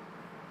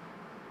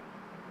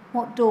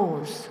 What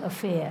doors of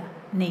fear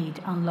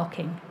need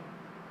unlocking?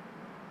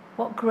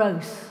 What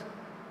growth,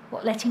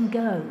 what letting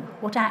go,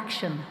 what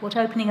action, what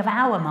opening of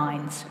our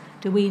minds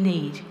do we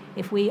need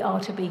if we are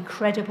to be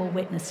credible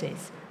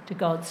witnesses to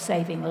God's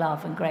saving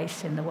love and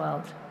grace in the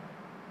world?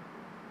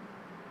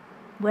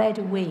 Where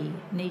do we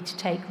need to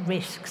take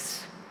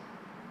risks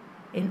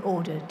in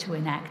order to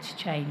enact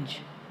change?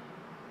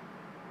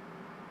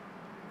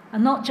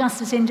 And not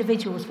just as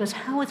individuals, but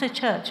how as a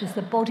church, as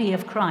the body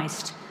of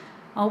Christ,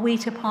 are we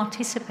to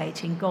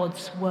participate in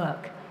God's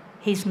work,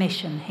 his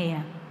mission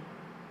here?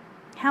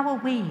 How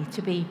are we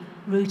to be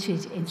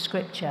rooted in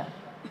Scripture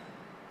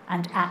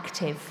and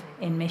active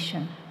in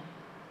mission?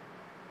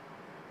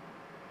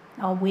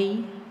 Are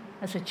we,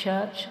 as a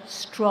church,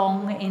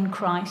 strong in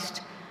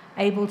Christ,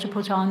 able to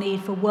put our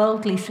need for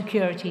worldly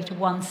security to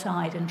one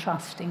side and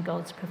trust in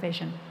God's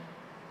provision?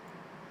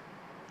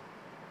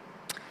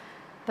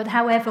 But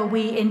however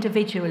we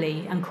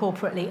individually and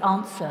corporately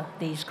answer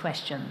these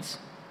questions,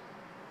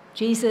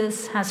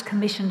 Jesus has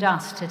commissioned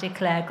us to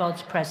declare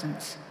God's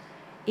presence,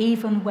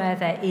 even where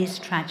there is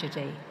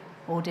tragedy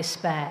or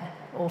despair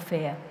or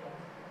fear.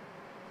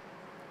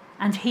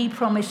 And he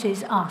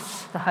promises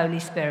us the Holy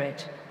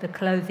Spirit, the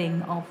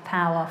clothing of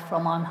power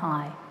from on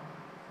high.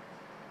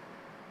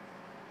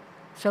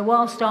 So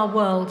whilst our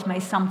world may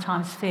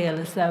sometimes feel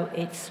as though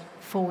it's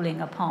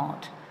falling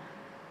apart,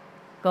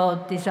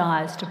 God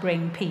desires to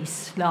bring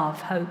peace,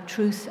 love, hope,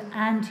 truth,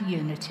 and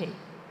unity.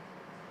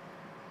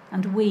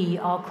 And we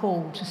are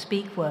called to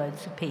speak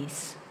words of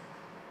peace,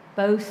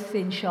 both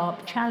in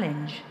sharp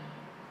challenge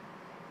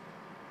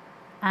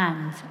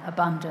and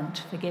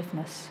abundant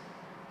forgiveness,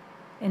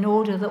 in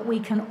order that we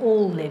can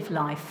all live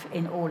life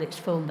in all its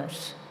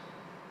fullness,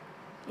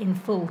 in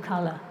full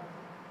colour.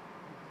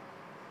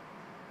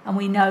 And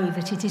we know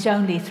that it is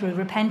only through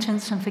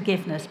repentance and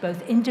forgiveness,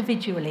 both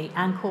individually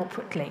and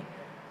corporately,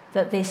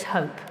 that this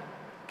hope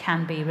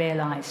can be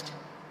realised.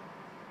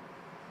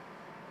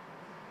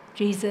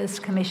 Jesus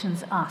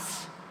commissions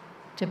us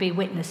to be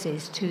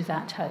witnesses to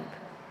that hope,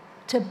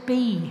 to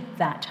be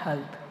that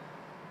hope.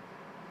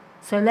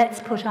 So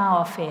let's put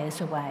our fears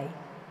away,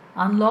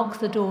 unlock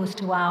the doors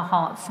to our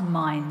hearts and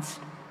minds,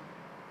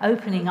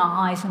 opening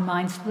our eyes and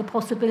minds to the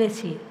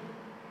possibility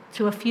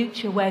to a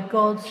future where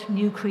God's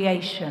new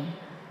creation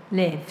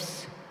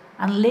lives,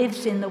 and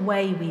lives in the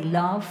way we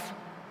love,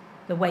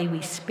 the way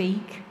we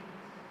speak,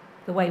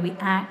 the way we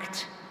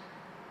act,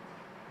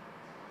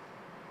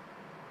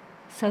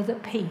 so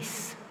that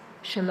peace,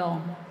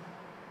 shalom,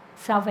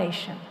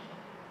 salvation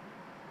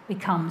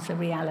becomes a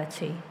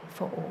reality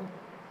for all.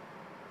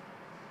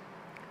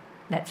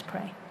 Let's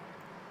pray.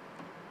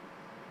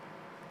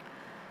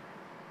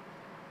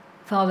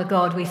 Father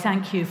God, we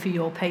thank you for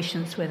your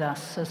patience with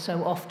us, as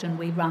so often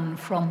we run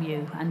from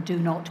you and do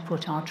not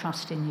put our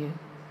trust in you.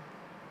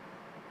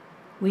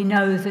 We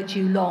know that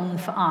you long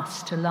for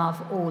us to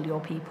love all your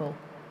people.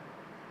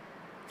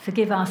 So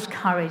give us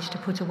courage to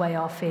put away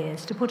our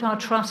fears, to put our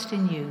trust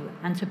in you,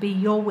 and to be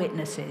your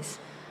witnesses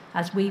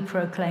as we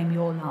proclaim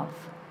your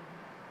love,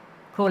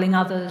 calling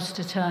others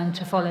to turn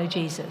to follow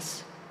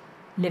Jesus,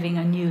 living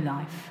a new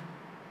life.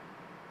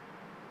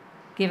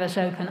 Give us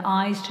open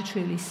eyes to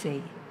truly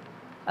see,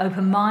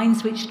 open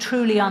minds which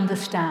truly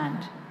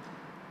understand,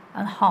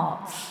 and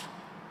hearts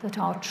that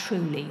are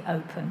truly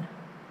open.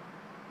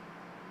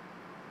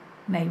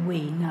 May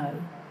we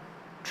know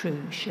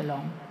true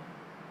shalom.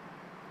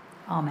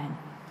 Amen.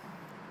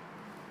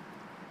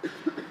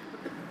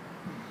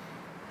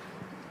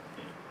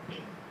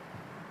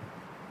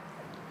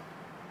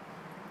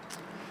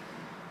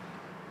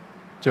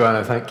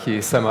 Joanna, thank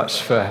you so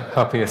much for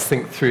helping us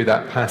think through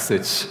that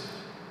passage.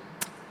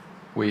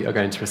 We are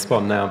going to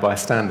respond now by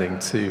standing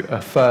to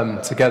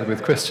affirm together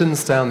with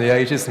Christians down the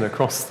ages and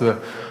across the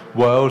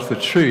world the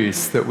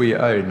truths that we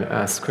own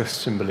as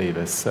Christian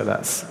believers. So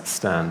let's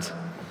stand.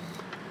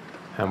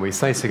 And we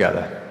say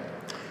together,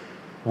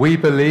 "We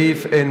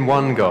believe in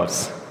one God,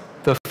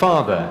 the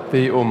Father,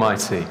 the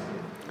Almighty,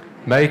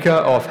 maker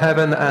of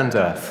heaven and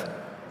earth,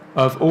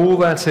 of all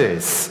that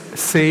is,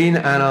 seen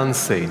and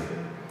unseen.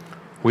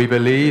 We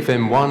believe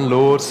in one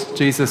Lord,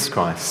 Jesus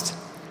Christ,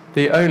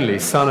 the only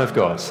Son of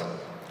God,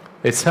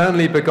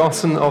 eternally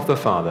begotten of the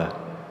Father,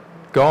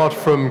 God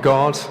from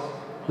God,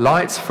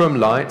 light from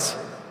light,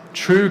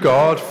 true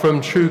God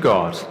from true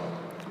God,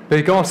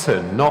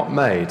 begotten, not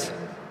made,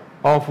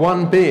 of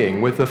one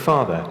being with the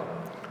Father.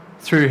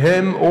 Through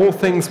him all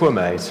things were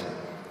made.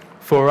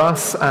 For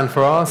us and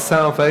for our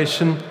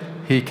salvation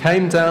he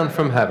came down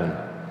from heaven,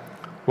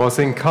 was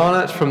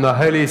incarnate from the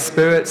Holy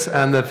Spirit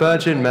and the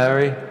Virgin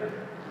Mary,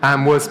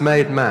 and was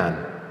made man.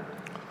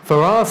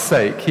 For our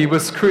sake he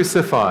was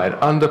crucified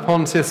under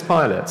Pontius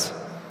Pilate.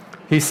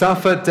 He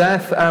suffered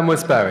death and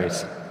was buried.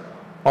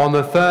 On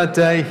the third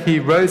day he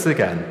rose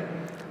again,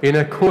 in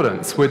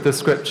accordance with the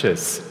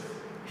Scriptures.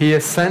 He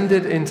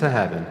ascended into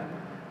heaven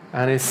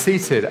and is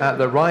seated at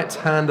the right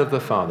hand of the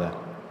Father.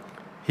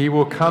 He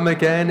will come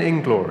again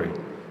in glory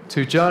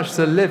to judge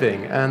the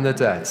living and the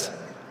dead,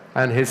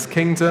 and his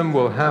kingdom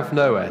will have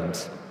no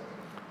end.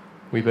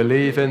 We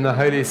believe in the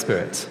Holy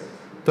Spirit,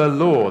 the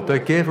Lord, the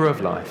giver of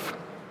life,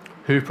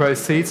 who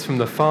proceeds from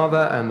the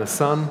Father and the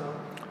Son,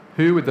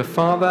 who with the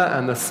Father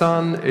and the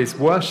Son is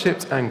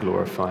worshipped and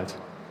glorified,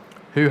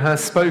 who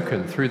has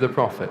spoken through the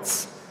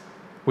prophets.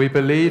 We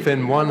believe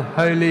in one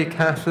holy,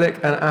 Catholic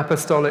and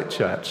Apostolic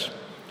Church.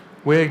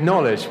 We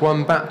acknowledge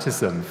one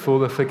baptism for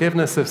the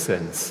forgiveness of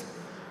sins.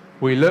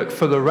 We look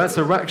for the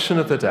resurrection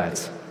of the dead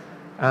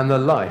and the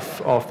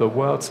life of the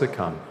world to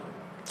come.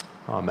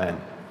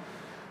 Amen.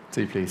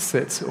 Do please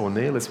sit or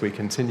kneel as we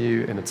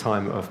continue in a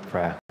time of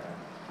prayer.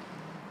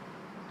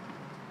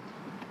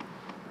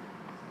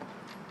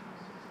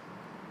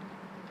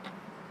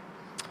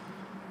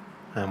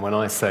 And when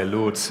I say,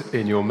 "Lord,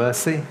 in your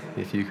mercy,"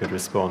 if you could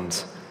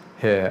respond,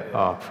 "Hear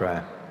our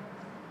prayer."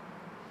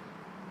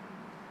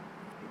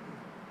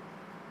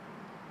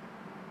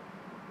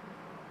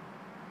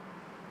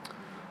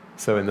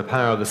 So in the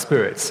power of the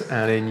Spirit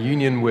and in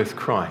union with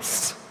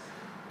Christ,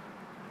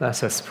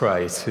 let us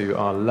pray to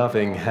our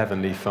loving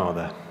Heavenly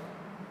Father.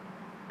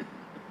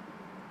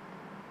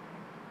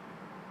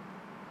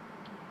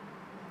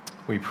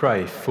 We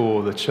pray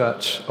for the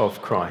Church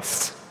of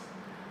Christ,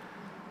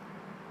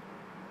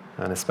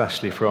 and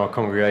especially for our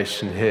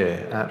congregation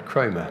here at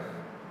Cromer,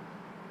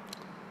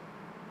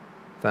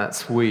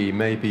 that we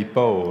may be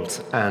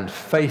bold and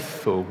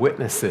faithful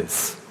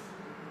witnesses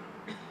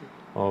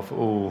of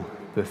all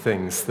the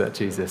things that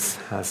Jesus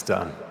has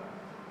done.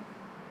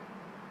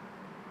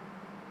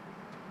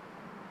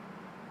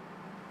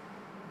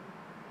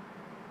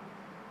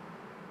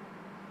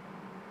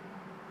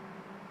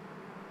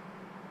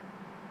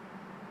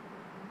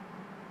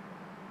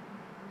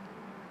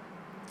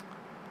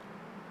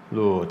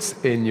 Lord,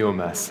 in your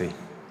mercy,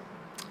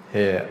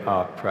 hear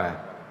our prayer.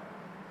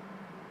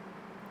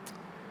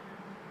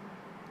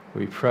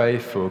 We pray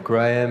for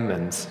Graham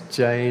and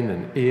Jane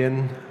and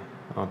Ian,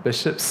 our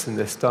bishops in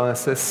this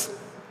diocese,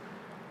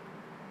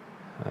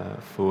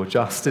 for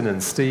Justin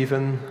and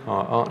Stephen,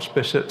 our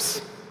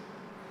archbishops,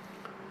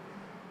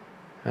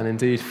 and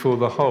indeed for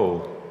the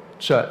whole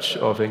Church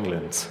of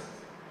England,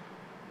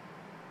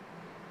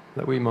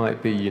 that we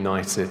might be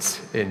united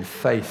in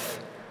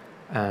faith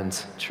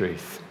and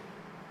truth.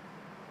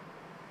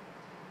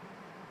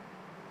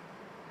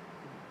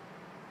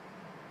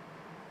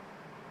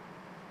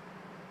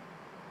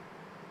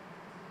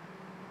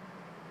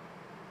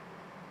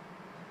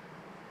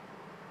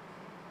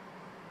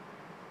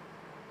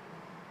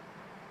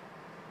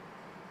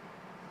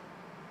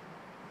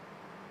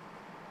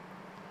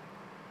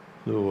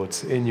 Lord,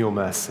 in your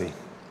mercy,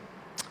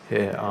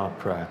 hear our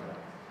prayer.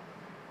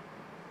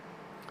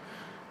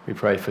 We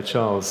pray for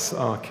Charles,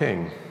 our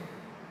King,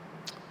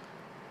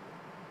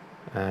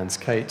 and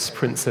Kate,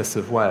 Princess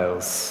of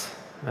Wales,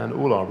 and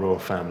all our royal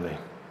family.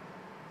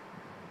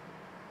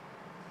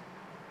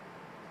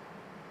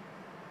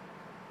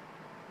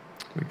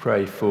 We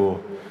pray for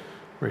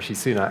Rishi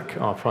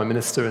Sunak, our Prime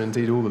Minister, and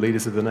indeed all the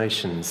leaders of the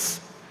nations,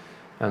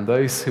 and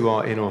those who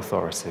are in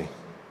authority.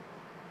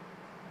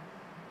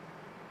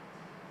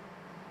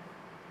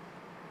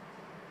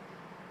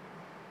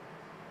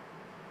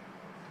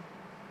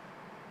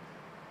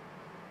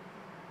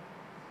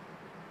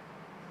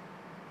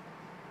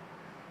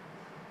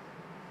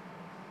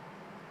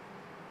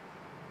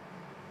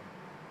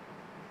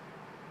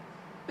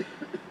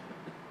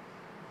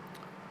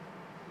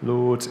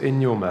 Lord,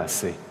 in your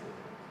mercy,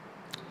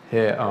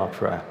 hear our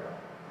prayer.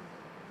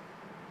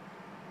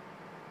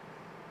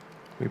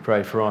 We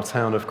pray for our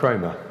town of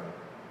Cromer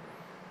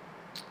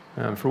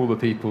and for all the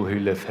people who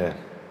live here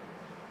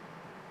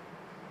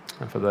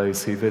and for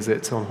those who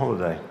visit on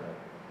holiday.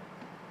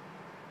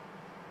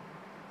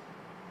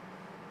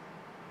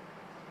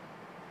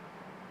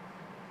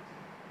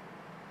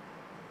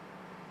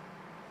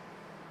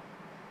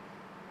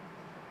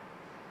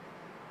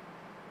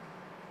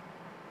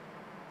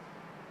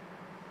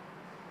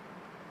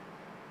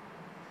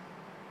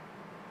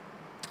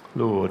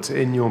 Lord,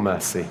 in your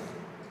mercy,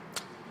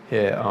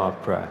 hear our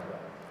prayer.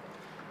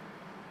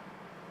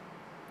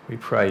 We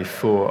pray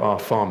for our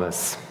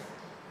farmers,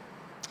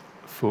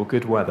 for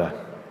good weather,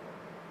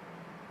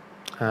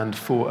 and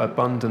for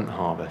abundant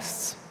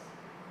harvests.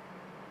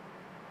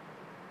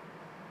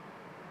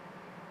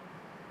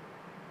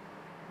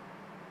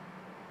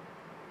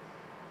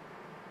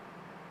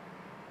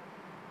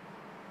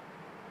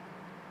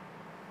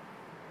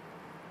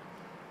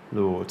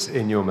 Lord,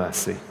 in your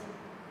mercy,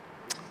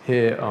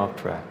 hear our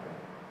prayer.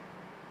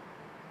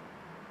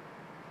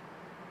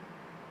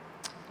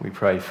 We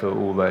pray for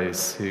all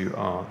those who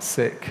are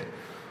sick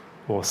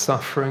or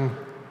suffering,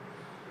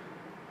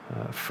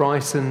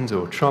 frightened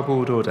or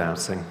troubled or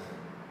doubting.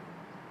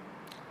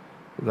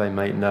 They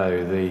may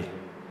know the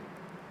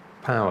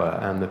power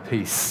and the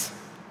peace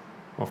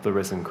of the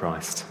risen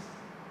Christ.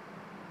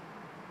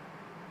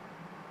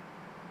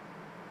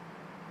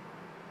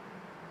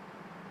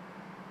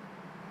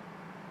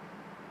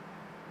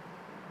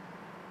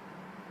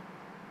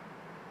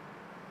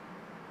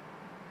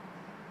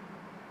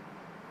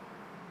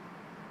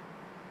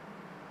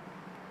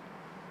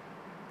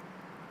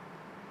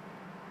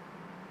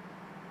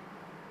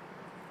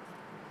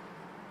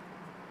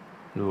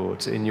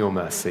 Lord, in your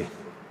mercy,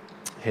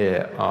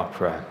 hear our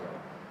prayer.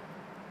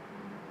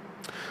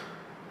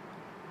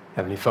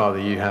 Heavenly Father,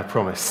 you have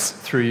promised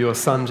through your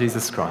Son,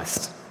 Jesus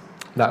Christ,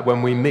 that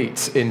when we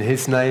meet in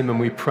his name and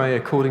we pray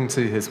according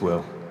to his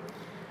will,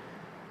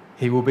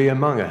 he will be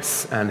among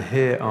us and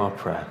hear our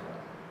prayer.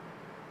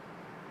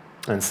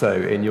 And so,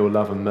 in your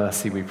love and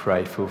mercy, we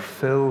pray,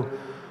 fulfill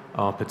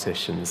our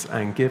petitions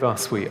and give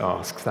us, we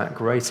ask, that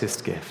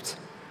greatest gift,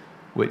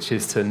 which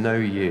is to know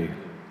you,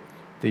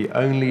 the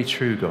only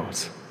true God,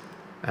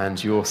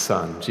 and your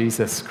Son,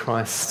 Jesus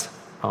Christ,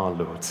 our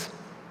Lord.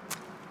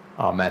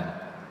 Amen.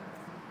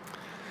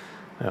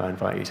 Now I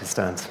invite you to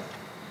stand.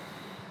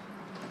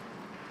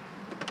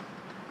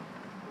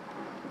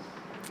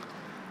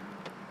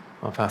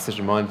 Our passage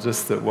reminded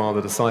us that while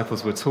the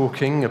disciples were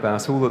talking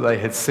about all that they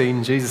had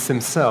seen, Jesus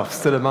himself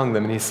stood among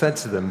them and he said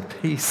to them,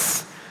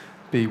 "Peace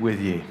be with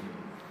you."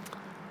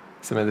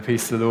 So may the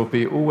peace of the Lord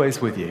be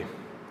always with you.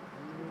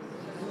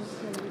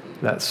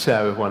 Let's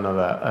share with one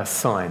another a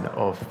sign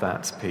of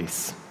that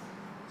peace.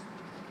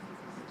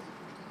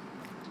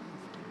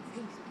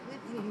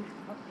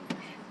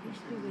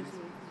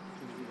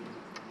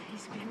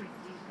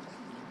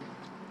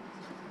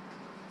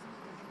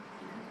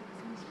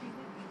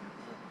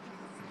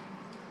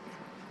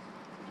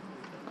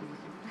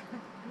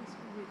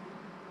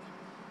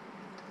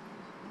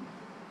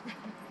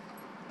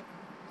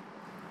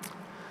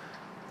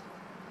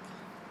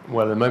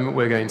 Well, in a moment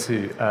we're going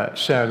to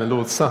share in the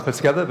Lord's Supper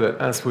together, but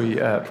as we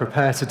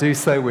prepare to do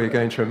so, we're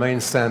going to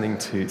remain standing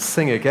to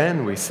sing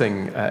again. We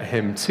sing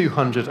hymn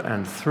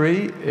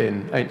 203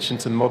 in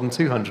ancient and modern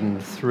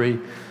 203.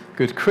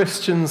 Good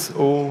Christians,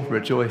 all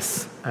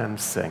rejoice and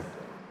sing.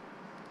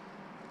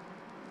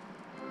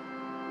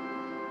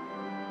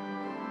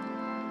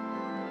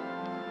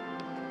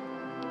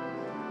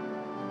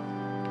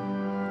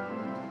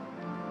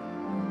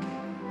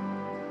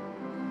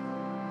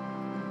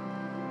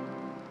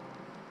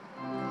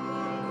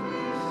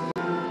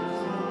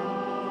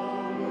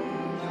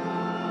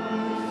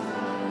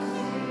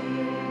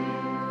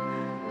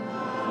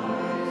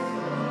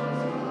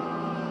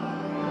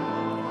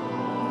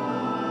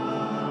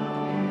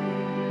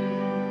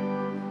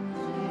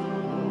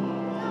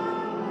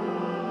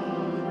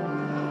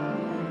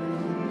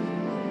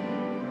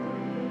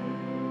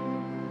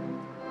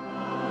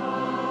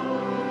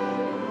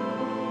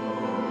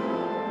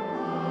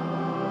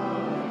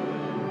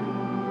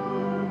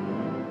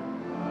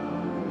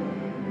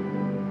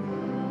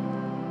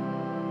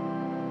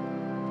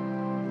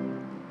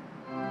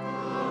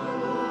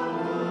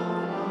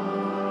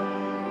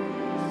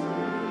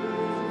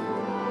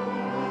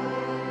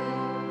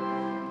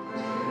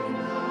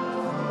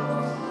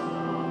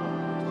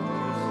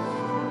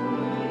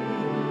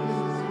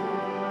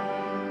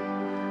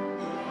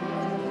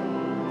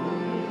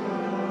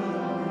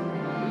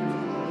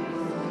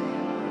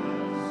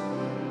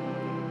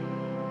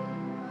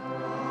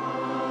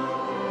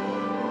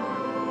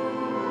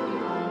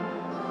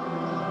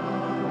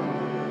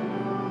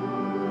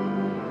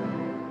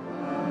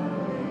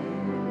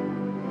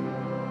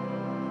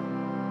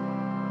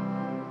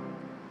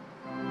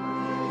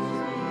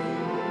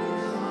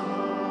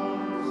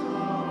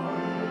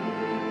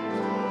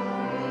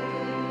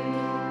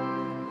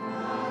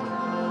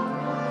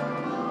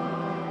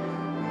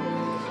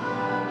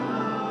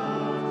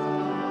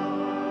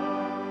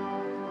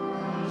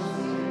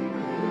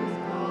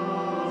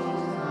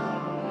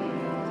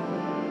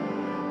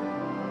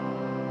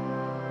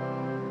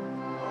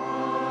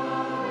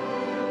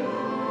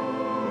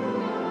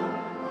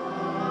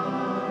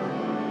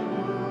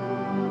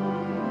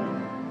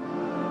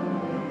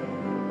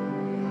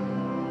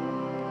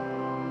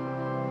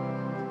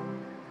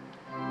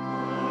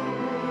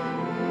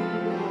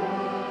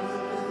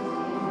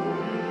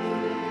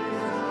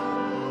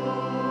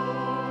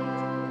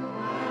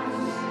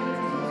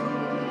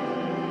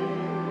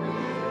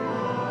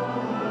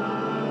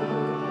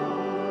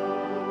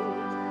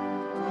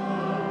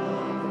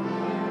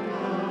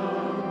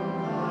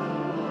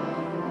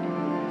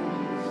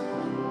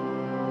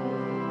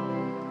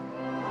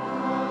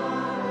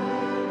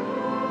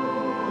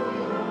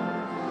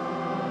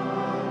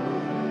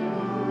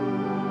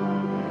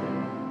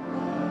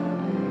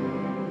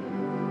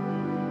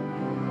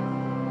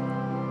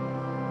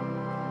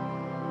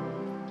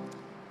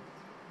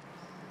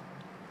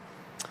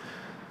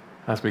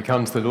 As we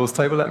come to the Lord's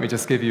table, let me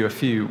just give you a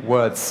few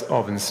words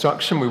of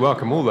instruction. We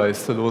welcome all those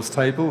to the Lord's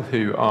table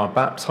who are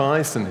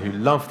baptized and who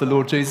love the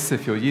Lord Jesus.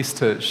 If you're used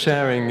to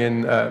sharing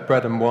in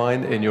bread and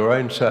wine in your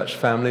own church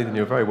family, then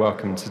you're very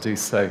welcome to do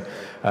so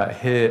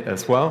here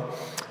as well.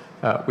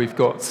 We've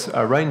got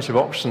a range of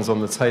options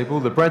on the table.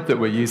 The bread that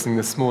we're using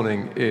this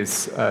morning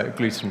is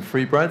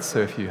gluten-free bread, so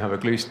if you have a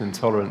gluten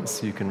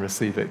intolerance, you can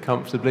receive it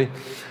comfortably.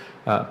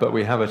 But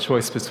we have a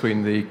choice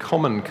between the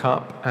common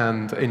cup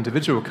and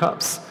individual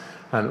cups,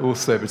 and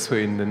also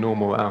between the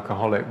normal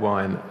alcoholic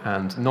wine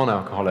and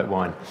non-alcoholic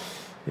wine.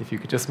 If you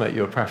could just make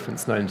your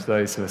preference known to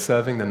those who are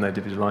serving, then they'd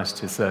be delighted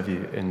to serve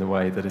you in the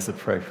way that is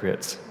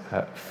appropriate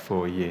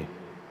for you.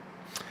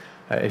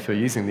 If you're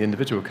using the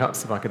individual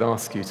cups, if I could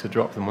ask you to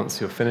drop them once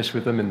you're finished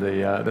with them in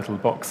the little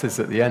boxes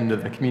at the end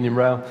of the communion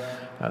rail,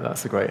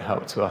 that's a great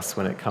help to us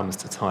when it comes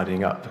to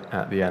tidying up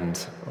at the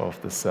end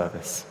of the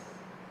service.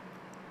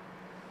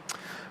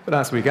 But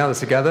as we gather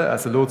together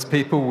as the Lord's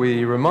people,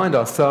 we remind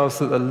ourselves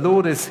that the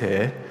Lord is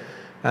here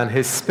and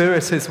his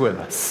Spirit is with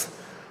us.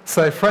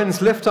 So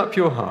friends, lift up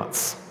your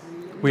hearts.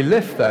 We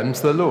lift them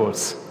to the Lord.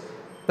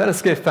 Let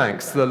us give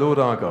thanks to the Lord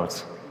our God.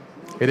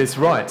 It is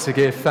right to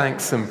give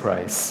thanks and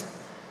praise.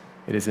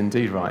 It is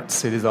indeed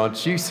right. It is our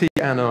duty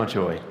and our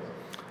joy,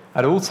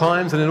 at all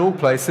times and in all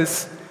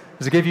places,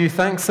 to give you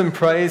thanks and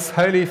praise,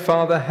 Holy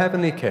Father,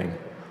 Heavenly King,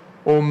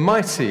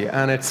 Almighty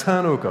and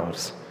eternal God,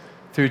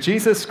 through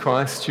Jesus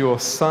Christ, your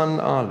Son,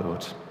 our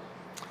Lord.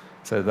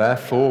 So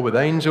therefore, with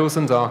angels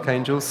and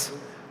archangels,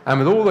 and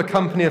with all the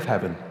company of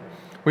heaven,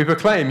 we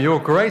proclaim your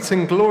great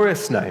and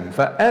glorious name,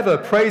 forever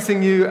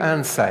praising you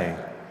and saying,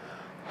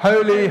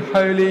 Holy,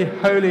 holy,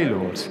 holy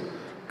Lord,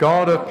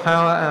 God of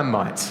power and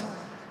might,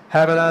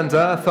 heaven and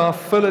earth are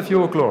full of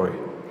your glory.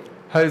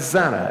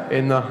 Hosanna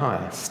in the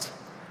highest.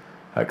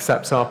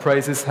 Accept our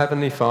praises,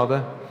 Heavenly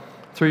Father,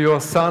 through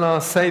your Son,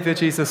 our Saviour,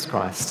 Jesus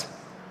Christ.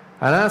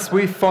 And as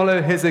we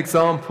follow his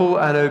example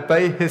and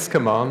obey his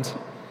command,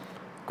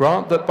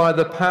 grant that by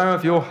the power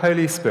of your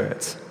Holy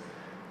Spirit,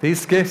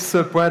 these gifts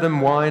of bread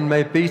and wine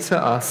may be to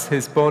us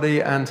his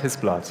body and his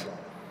blood,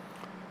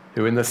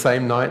 who in the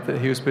same night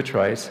that he was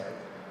betrayed,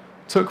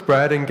 took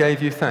bread and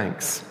gave you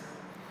thanks.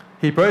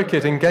 He broke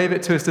it and gave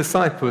it to his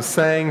disciples,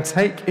 saying,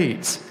 Take,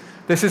 eat,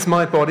 this is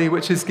my body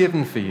which is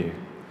given for you.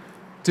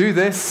 Do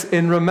this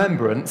in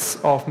remembrance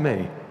of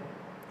me.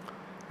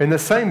 In the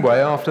same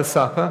way, after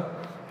supper,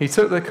 he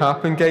took the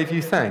cup and gave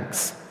you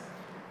thanks.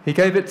 He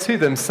gave it to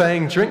them,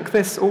 saying, Drink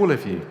this, all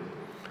of you.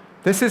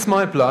 This is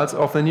my blood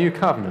of the new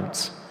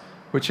covenant,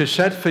 which is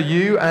shed for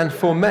you and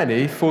for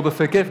many for the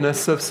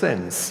forgiveness of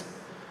sins.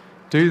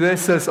 Do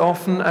this as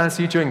often as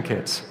you drink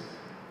it,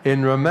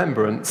 in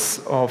remembrance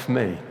of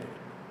me.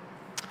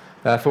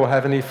 Therefore,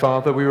 Heavenly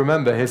Father, we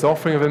remember his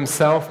offering of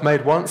himself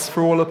made once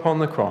for all upon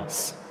the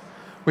cross.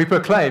 We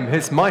proclaim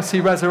his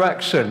mighty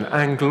resurrection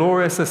and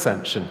glorious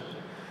ascension.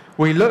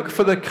 We look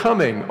for the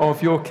coming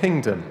of your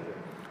kingdom.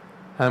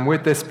 And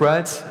with this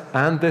bread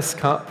and this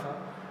cup,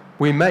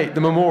 we make the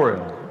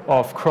memorial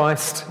of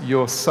Christ,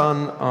 your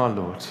Son, our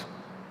Lord.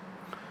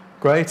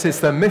 Great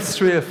is the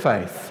mystery of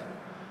faith.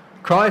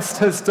 Christ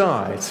has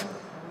died.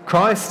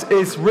 Christ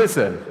is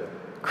risen.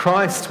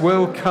 Christ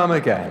will come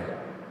again.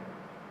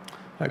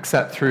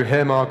 Accept through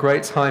him, our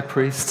great high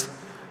priest,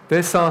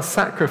 this our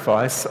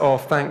sacrifice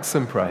of thanks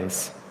and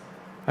praise.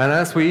 And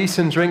as we eat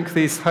and drink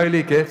these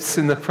holy gifts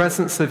in the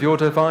presence of your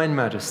divine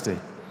majesty,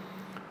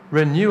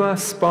 renew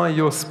us by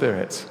your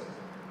Spirit,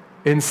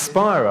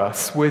 inspire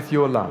us with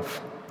your love,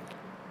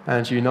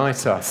 and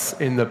unite us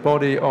in the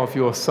body of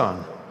your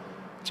Son,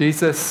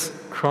 Jesus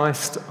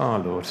Christ our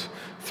Lord.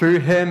 Through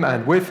him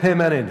and with him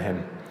and in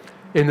him,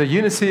 in the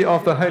unity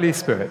of the Holy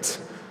Spirit,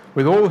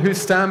 with all who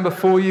stand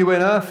before you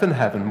in earth and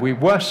heaven, we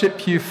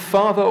worship you,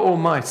 Father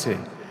Almighty,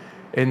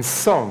 in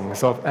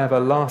songs of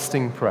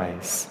everlasting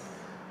praise.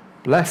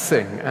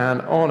 Blessing and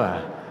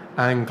honor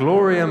and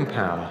glory and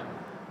power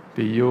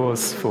be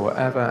yours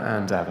forever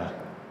and ever.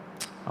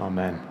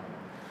 Amen.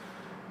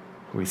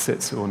 We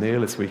sit or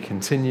kneel as we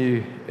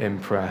continue in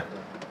prayer.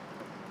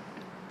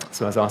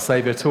 So as our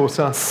Saviour taught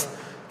us,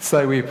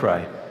 so we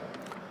pray.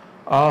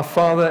 Our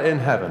Father in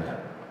heaven,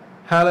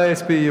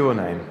 hallowed be your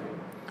name.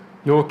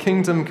 Your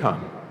kingdom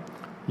come,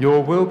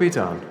 your will be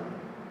done,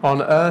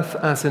 on earth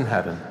as in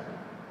heaven.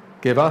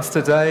 Give us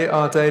today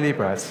our daily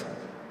bread.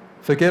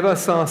 Forgive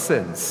us our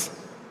sins,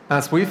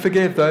 as we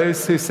forgive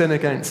those who sin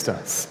against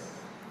us.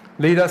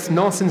 Lead us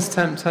not into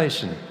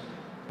temptation,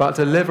 but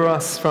deliver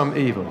us from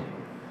evil.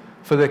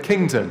 For the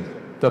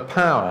kingdom, the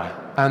power,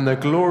 and the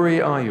glory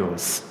are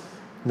yours,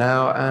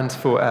 now and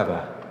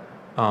forever.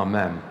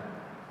 Amen.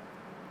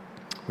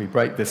 We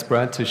break this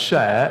bread to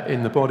share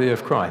in the body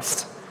of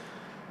Christ.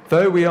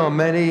 Though we are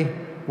many,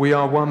 we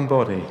are one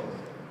body,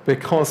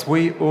 because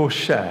we all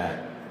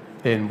share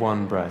in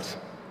one bread.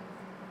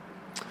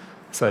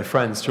 So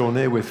friends, draw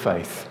near with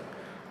faith.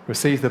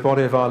 Receive the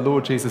body of our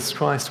Lord Jesus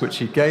Christ, which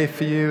he gave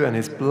for you, and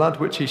his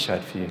blood which he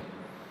shed for you.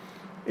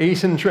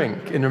 Eat and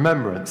drink in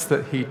remembrance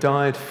that he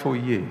died for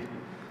you,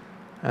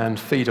 and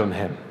feed on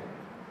him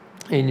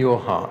in your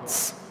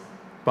hearts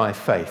by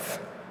faith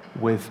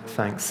with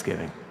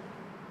thanksgiving.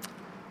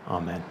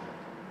 Amen.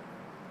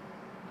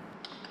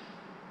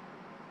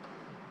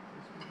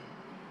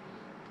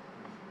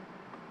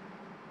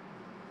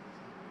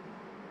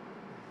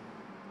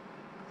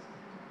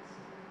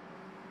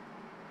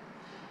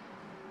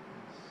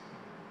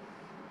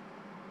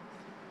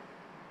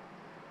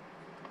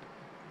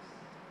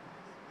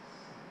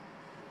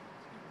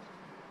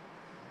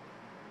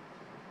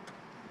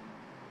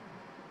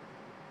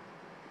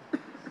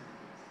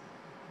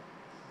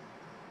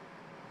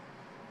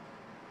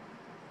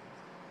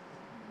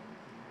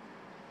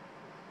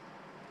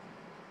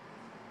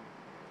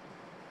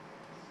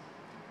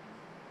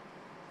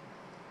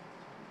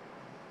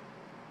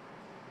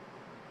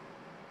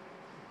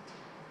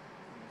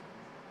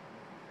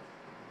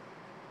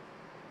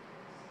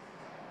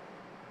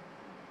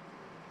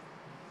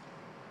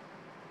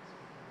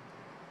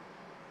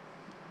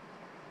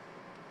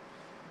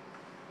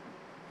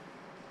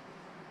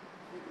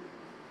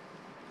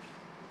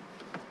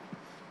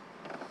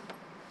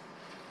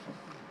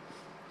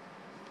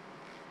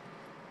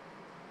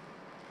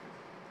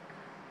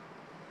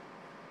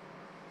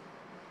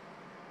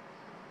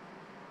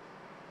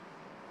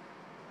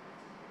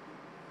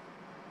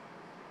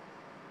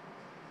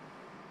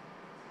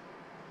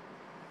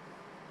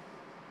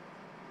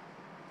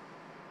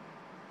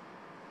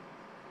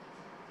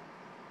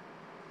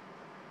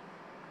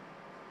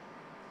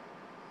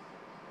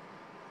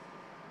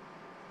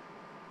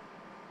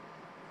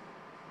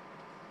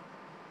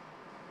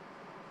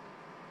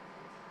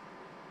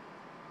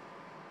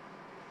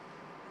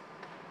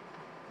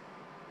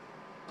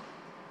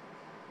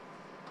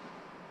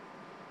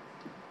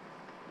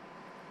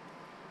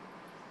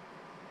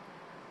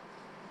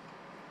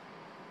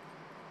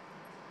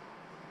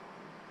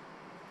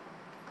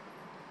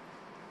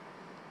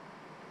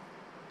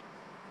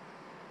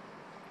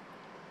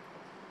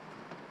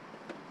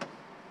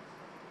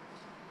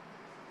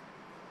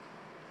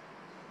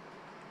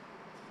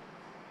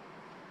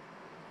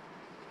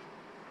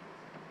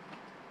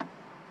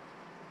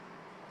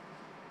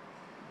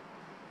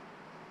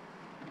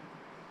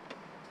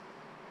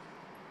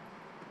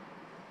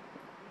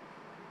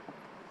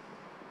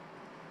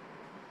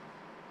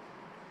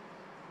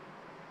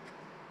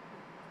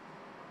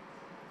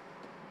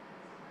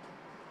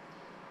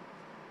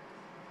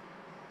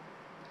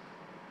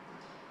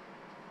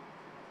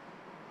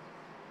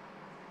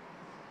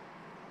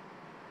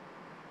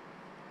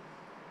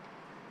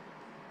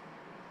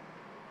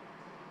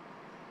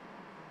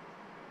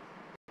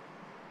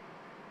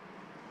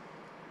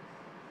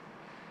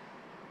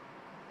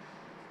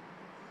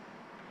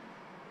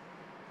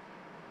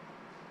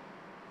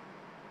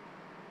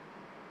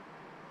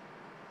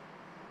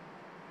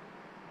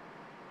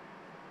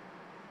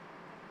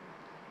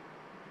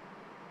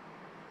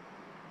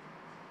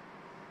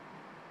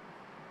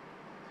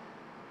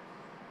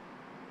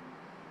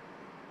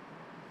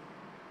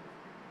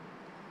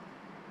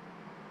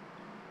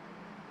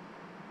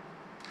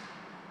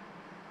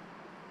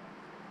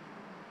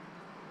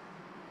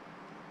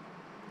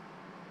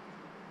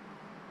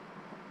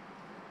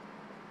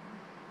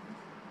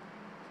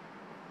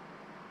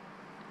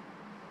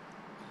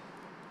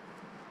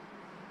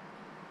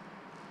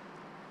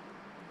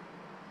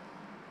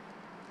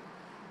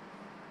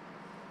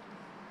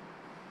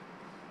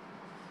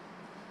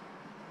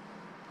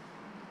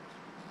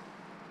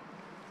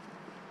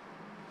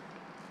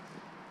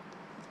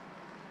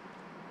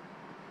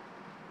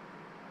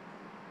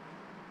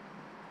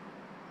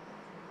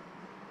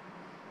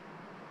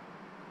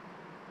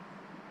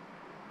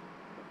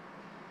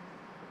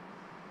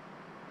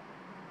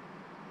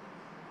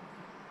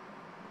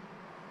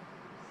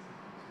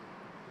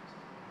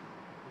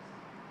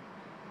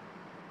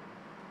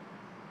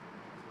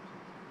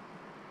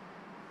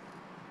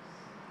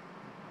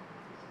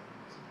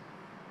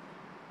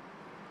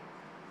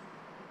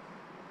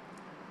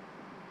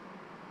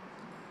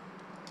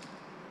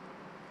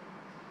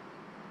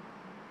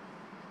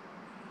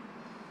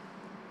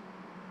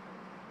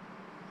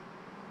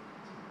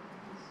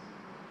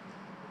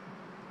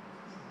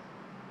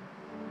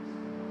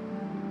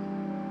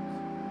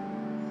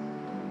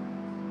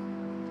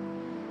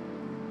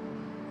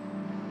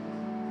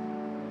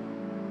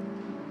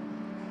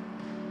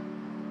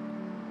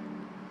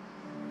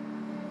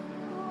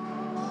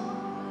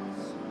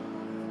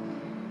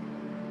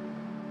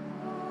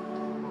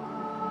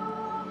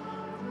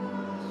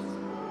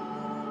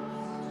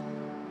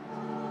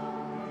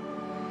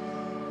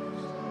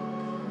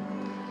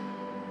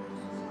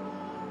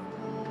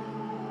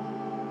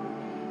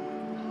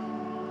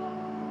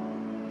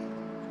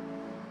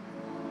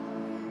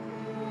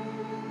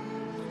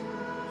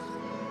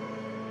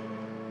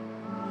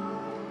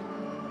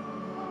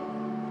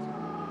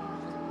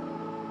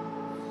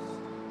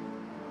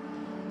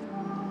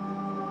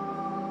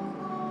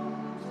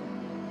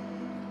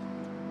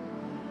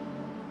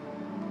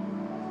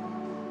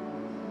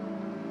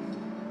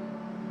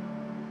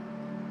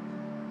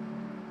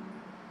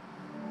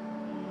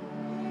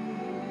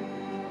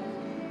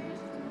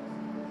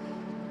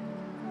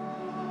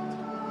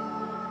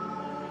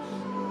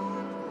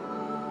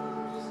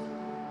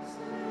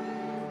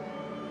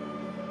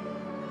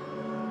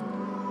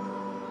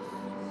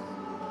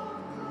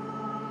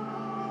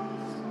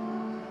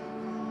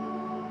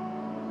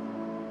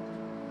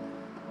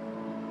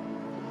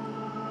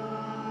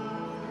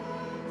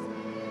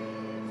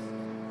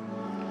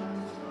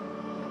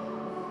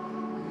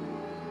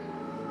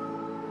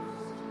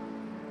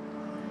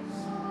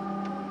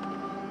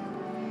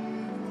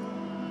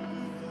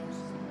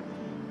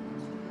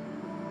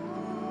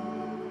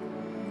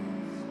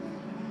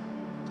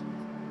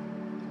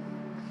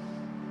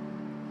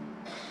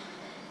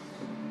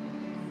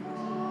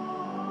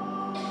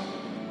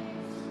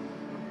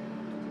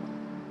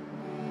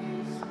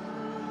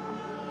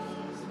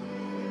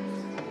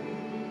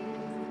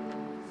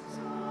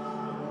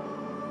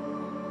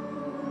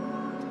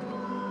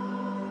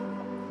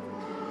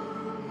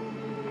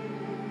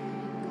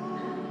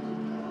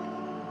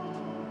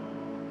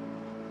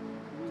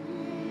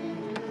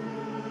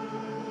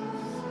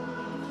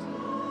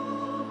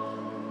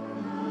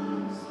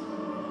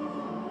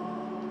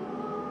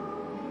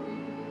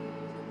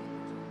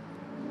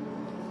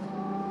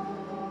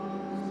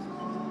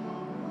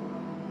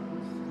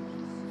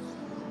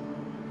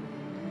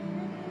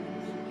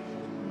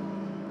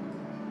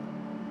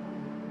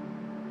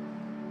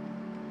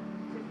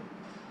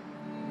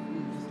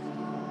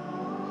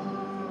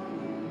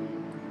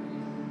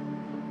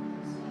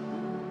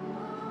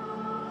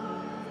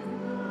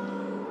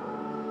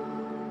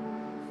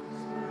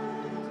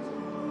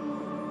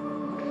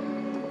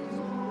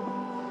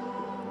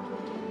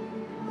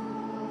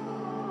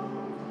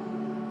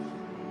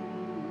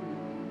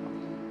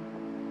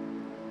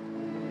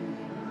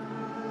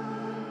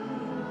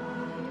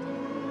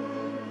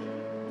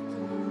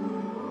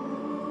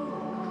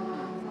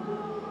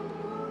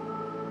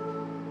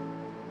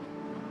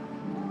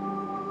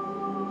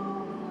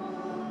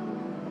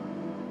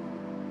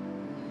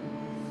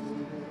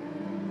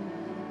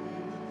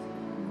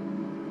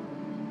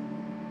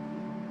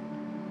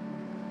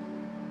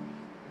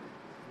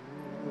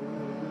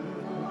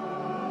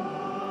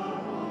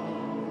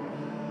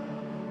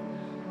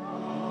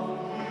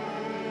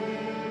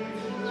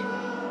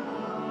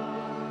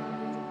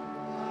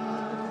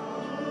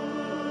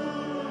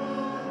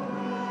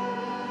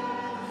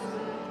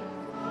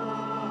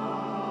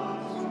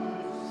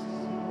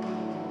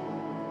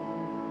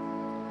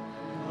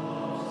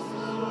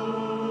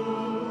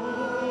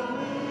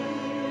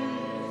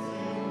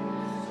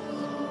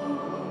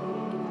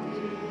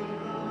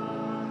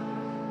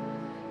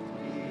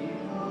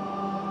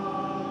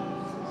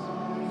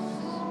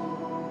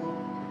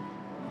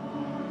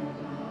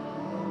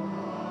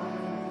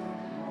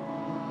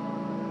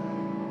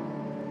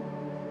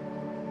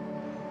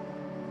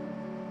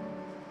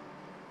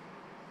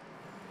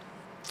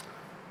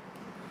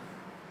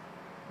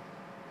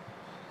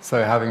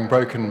 So having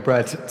broken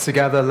bread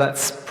together,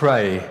 let's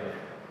pray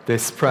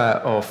this prayer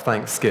of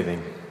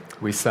thanksgiving.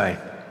 We say,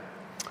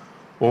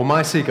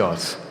 Almighty God,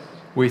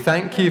 we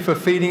thank you for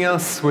feeding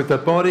us with the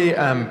body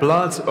and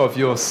blood of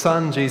your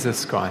Son,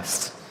 Jesus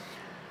Christ.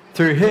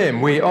 Through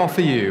him we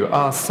offer you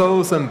our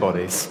souls and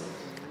bodies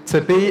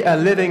to be a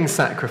living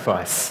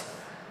sacrifice.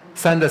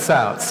 Send us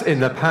out in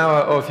the power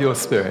of your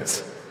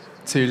Spirit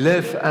to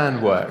live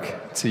and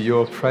work to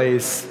your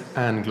praise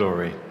and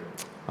glory.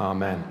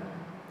 Amen.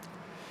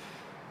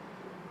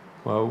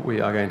 Well, we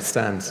are going to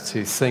stand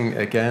to sing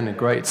again a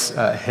great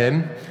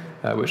hymn,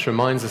 which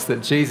reminds us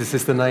that Jesus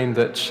is the name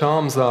that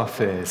charms our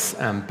fears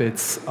and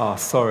bids our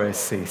sorrows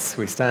cease.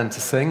 We stand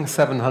to sing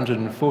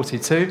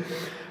 742,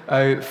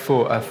 Oh,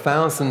 for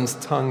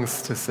 1,000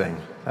 tongues to sing.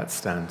 Let's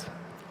stand.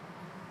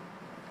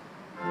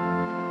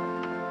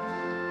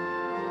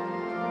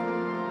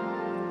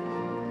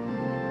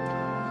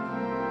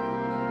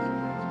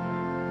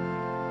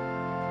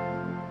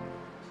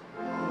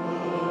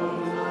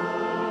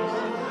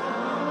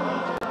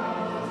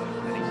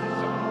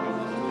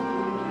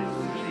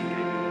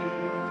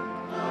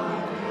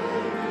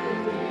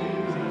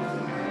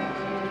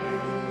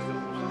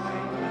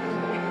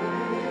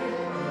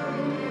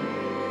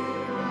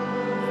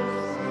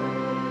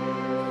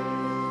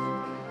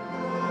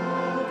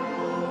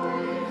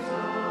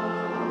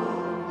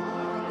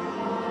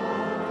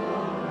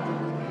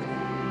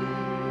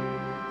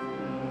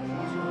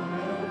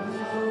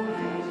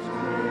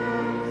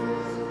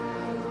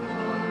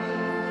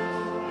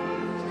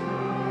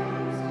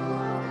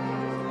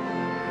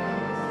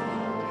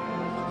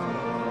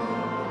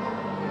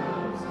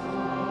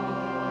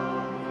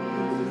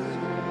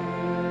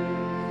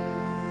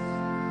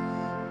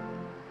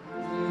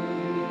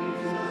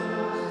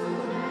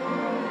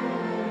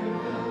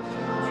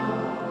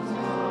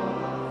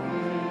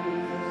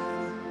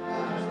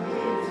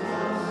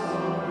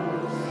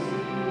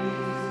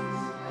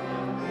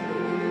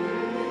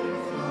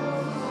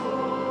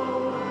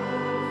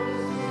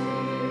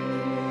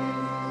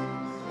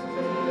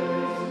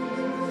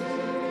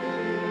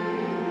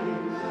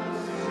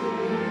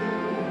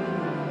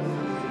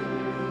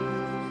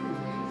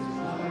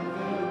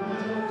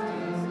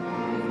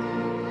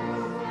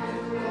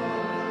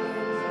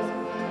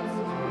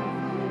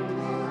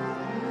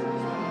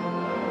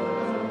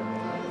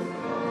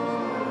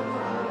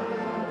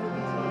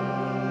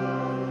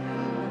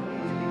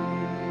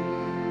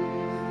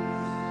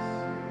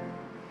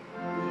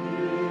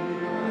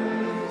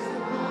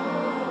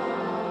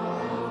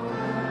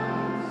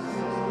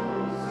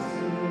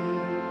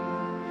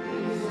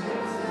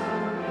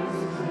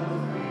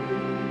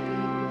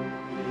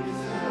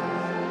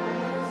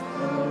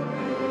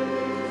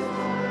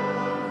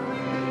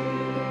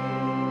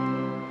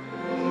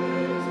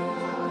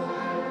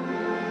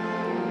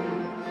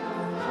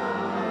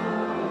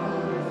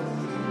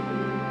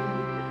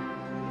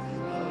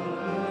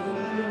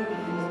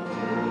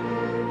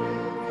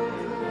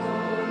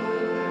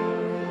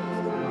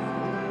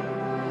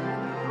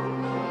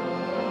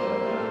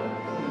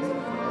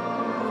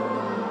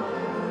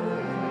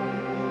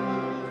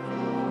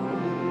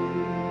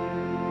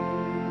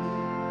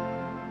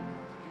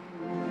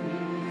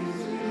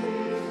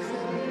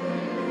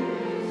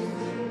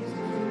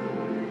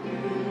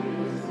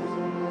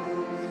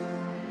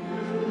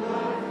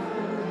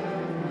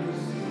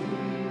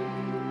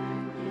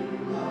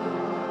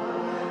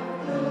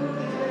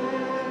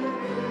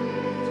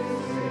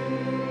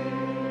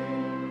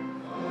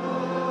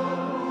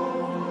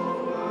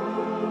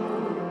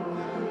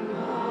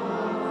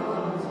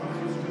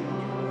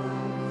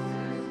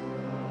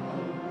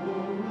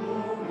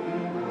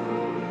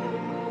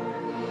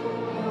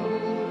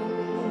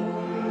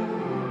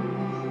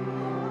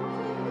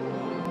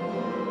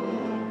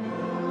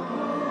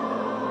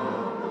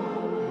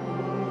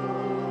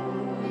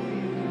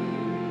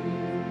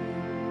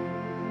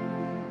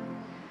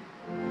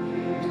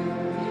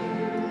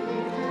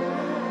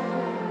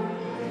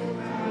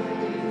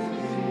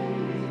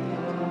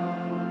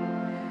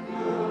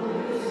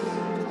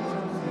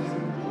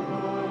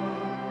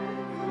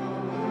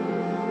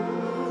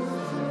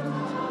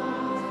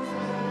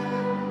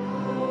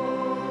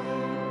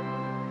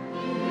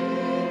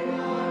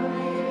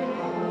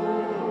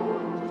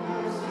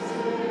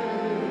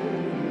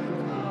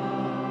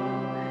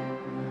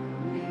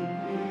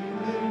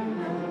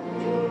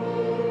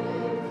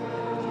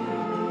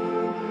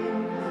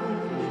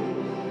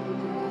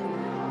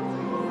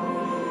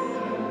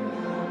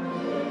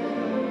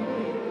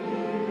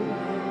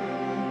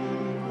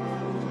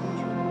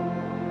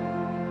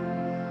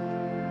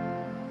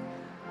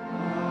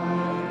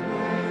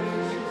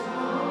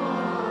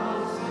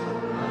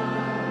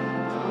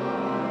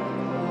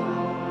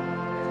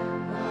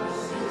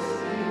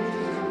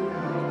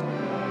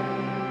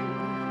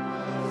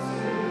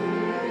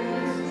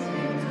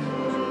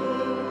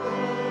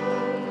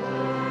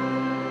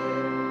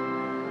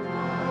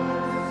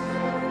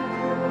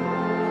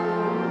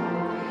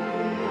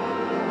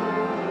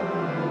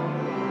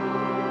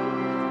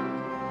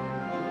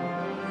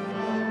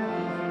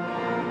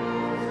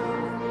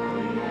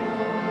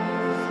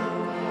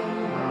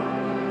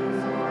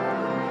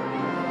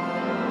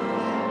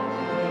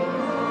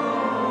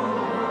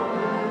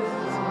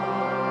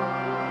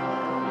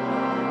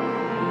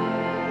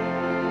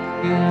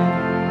 Well,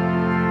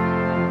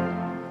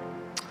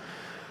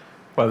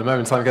 at the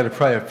moment I'm going to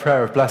pray a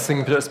prayer of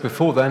blessing, but just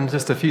before then,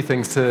 just a few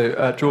things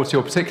to draw to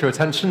your particular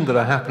attention that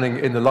are happening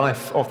in the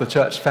life of the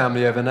church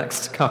family over the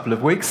next couple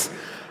of weeks.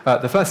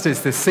 The first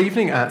is this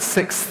evening at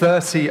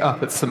 6:30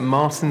 up at St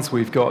Martin's.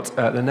 We've got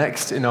the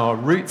next in our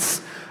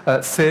Roots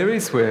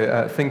series.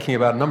 We're thinking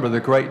about a number of the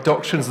great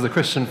doctrines of the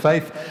Christian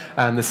faith,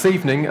 and this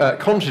evening,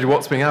 contrary to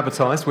what's being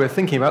advertised, we're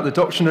thinking about the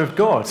doctrine of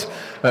God.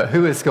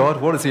 Who is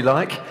God? What is he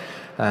like?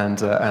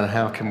 And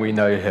how can we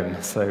know him?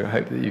 So I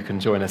hope that you can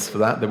join us for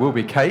that. There will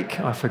be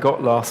cake. I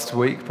forgot last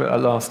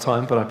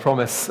time, but I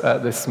promise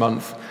this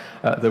month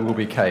there will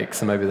be cake.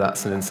 So maybe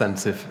that's an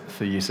incentive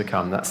for you to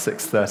come. That's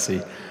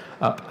 6:30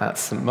 up at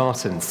St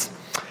Martin's.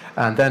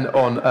 And then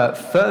on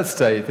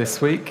Thursday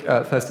this week,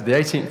 Thursday the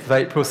 18th of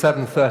April,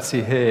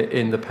 7:30 here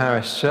in the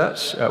Parish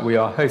Church, we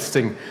are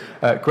hosting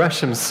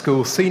Gresham's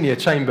School Senior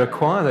Chamber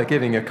Choir. They're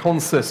giving a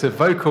concert of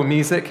vocal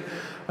music,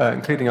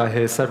 including, I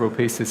hear, several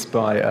pieces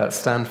by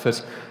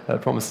Stanford.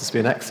 Promises to be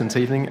an excellent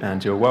evening,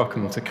 and you're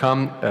welcome to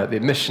come. The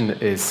admission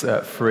is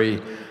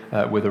free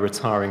with a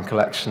retiring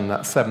collection.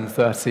 That's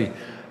 7:30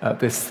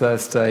 this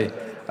Thursday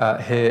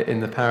here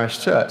in the Parish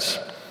Church.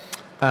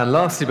 And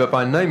lastly, but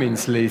by no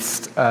means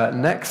least,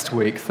 next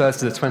week,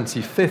 Thursday the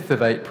 25th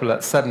of April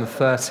at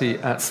 7:30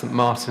 at St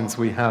Martin's,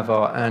 we have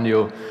our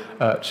annual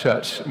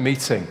church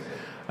meeting.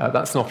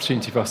 That's an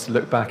opportunity for us to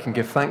look back and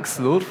give thanks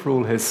to the Lord for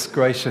all his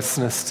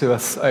graciousness to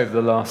us over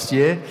the last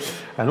year,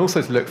 and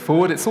also to look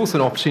forward. It's also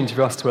an opportunity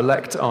for us to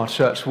elect our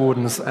church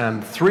wardens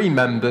and 3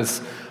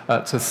 members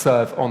to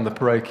serve on the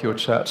parochial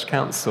church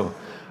council.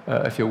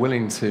 If you're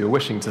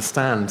wishing to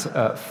stand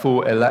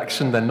for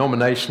election, then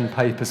nomination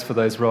papers for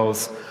those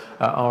roles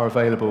are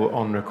available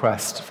on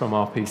request from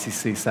our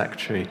PCC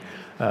secretary,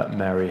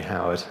 Mary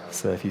Howard.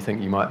 So if you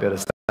think you might be able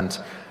to stand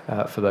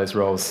for those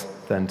roles,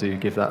 then do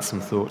give that some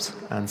thought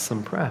and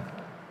some prayer.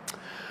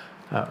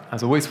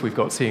 As always, we've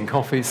got tea and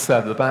coffees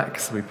served at the back,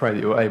 so we pray that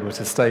you're able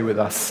to stay with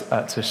us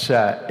to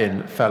share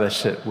in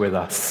fellowship with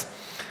us.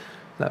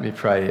 Let me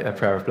pray a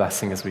prayer of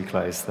blessing as we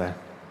close there.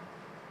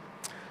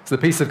 So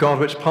the peace of God,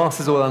 which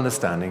passes all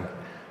understanding,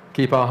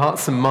 keep our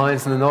hearts and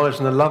minds in the knowledge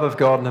and the love of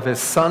God and of his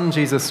Son,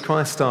 Jesus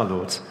Christ our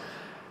Lord,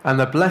 and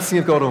the blessing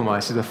of God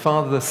Almighty, the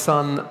Father, the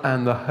Son,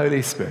 and the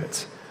Holy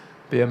Spirit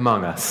be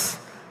among us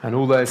and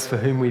all those for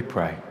whom we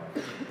pray,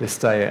 this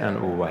day and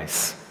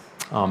always.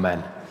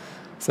 Amen.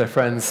 So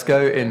friends,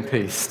 go in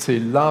peace to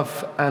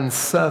love and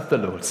serve the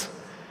Lord.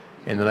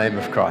 In the name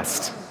of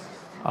Christ.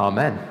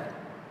 Amen.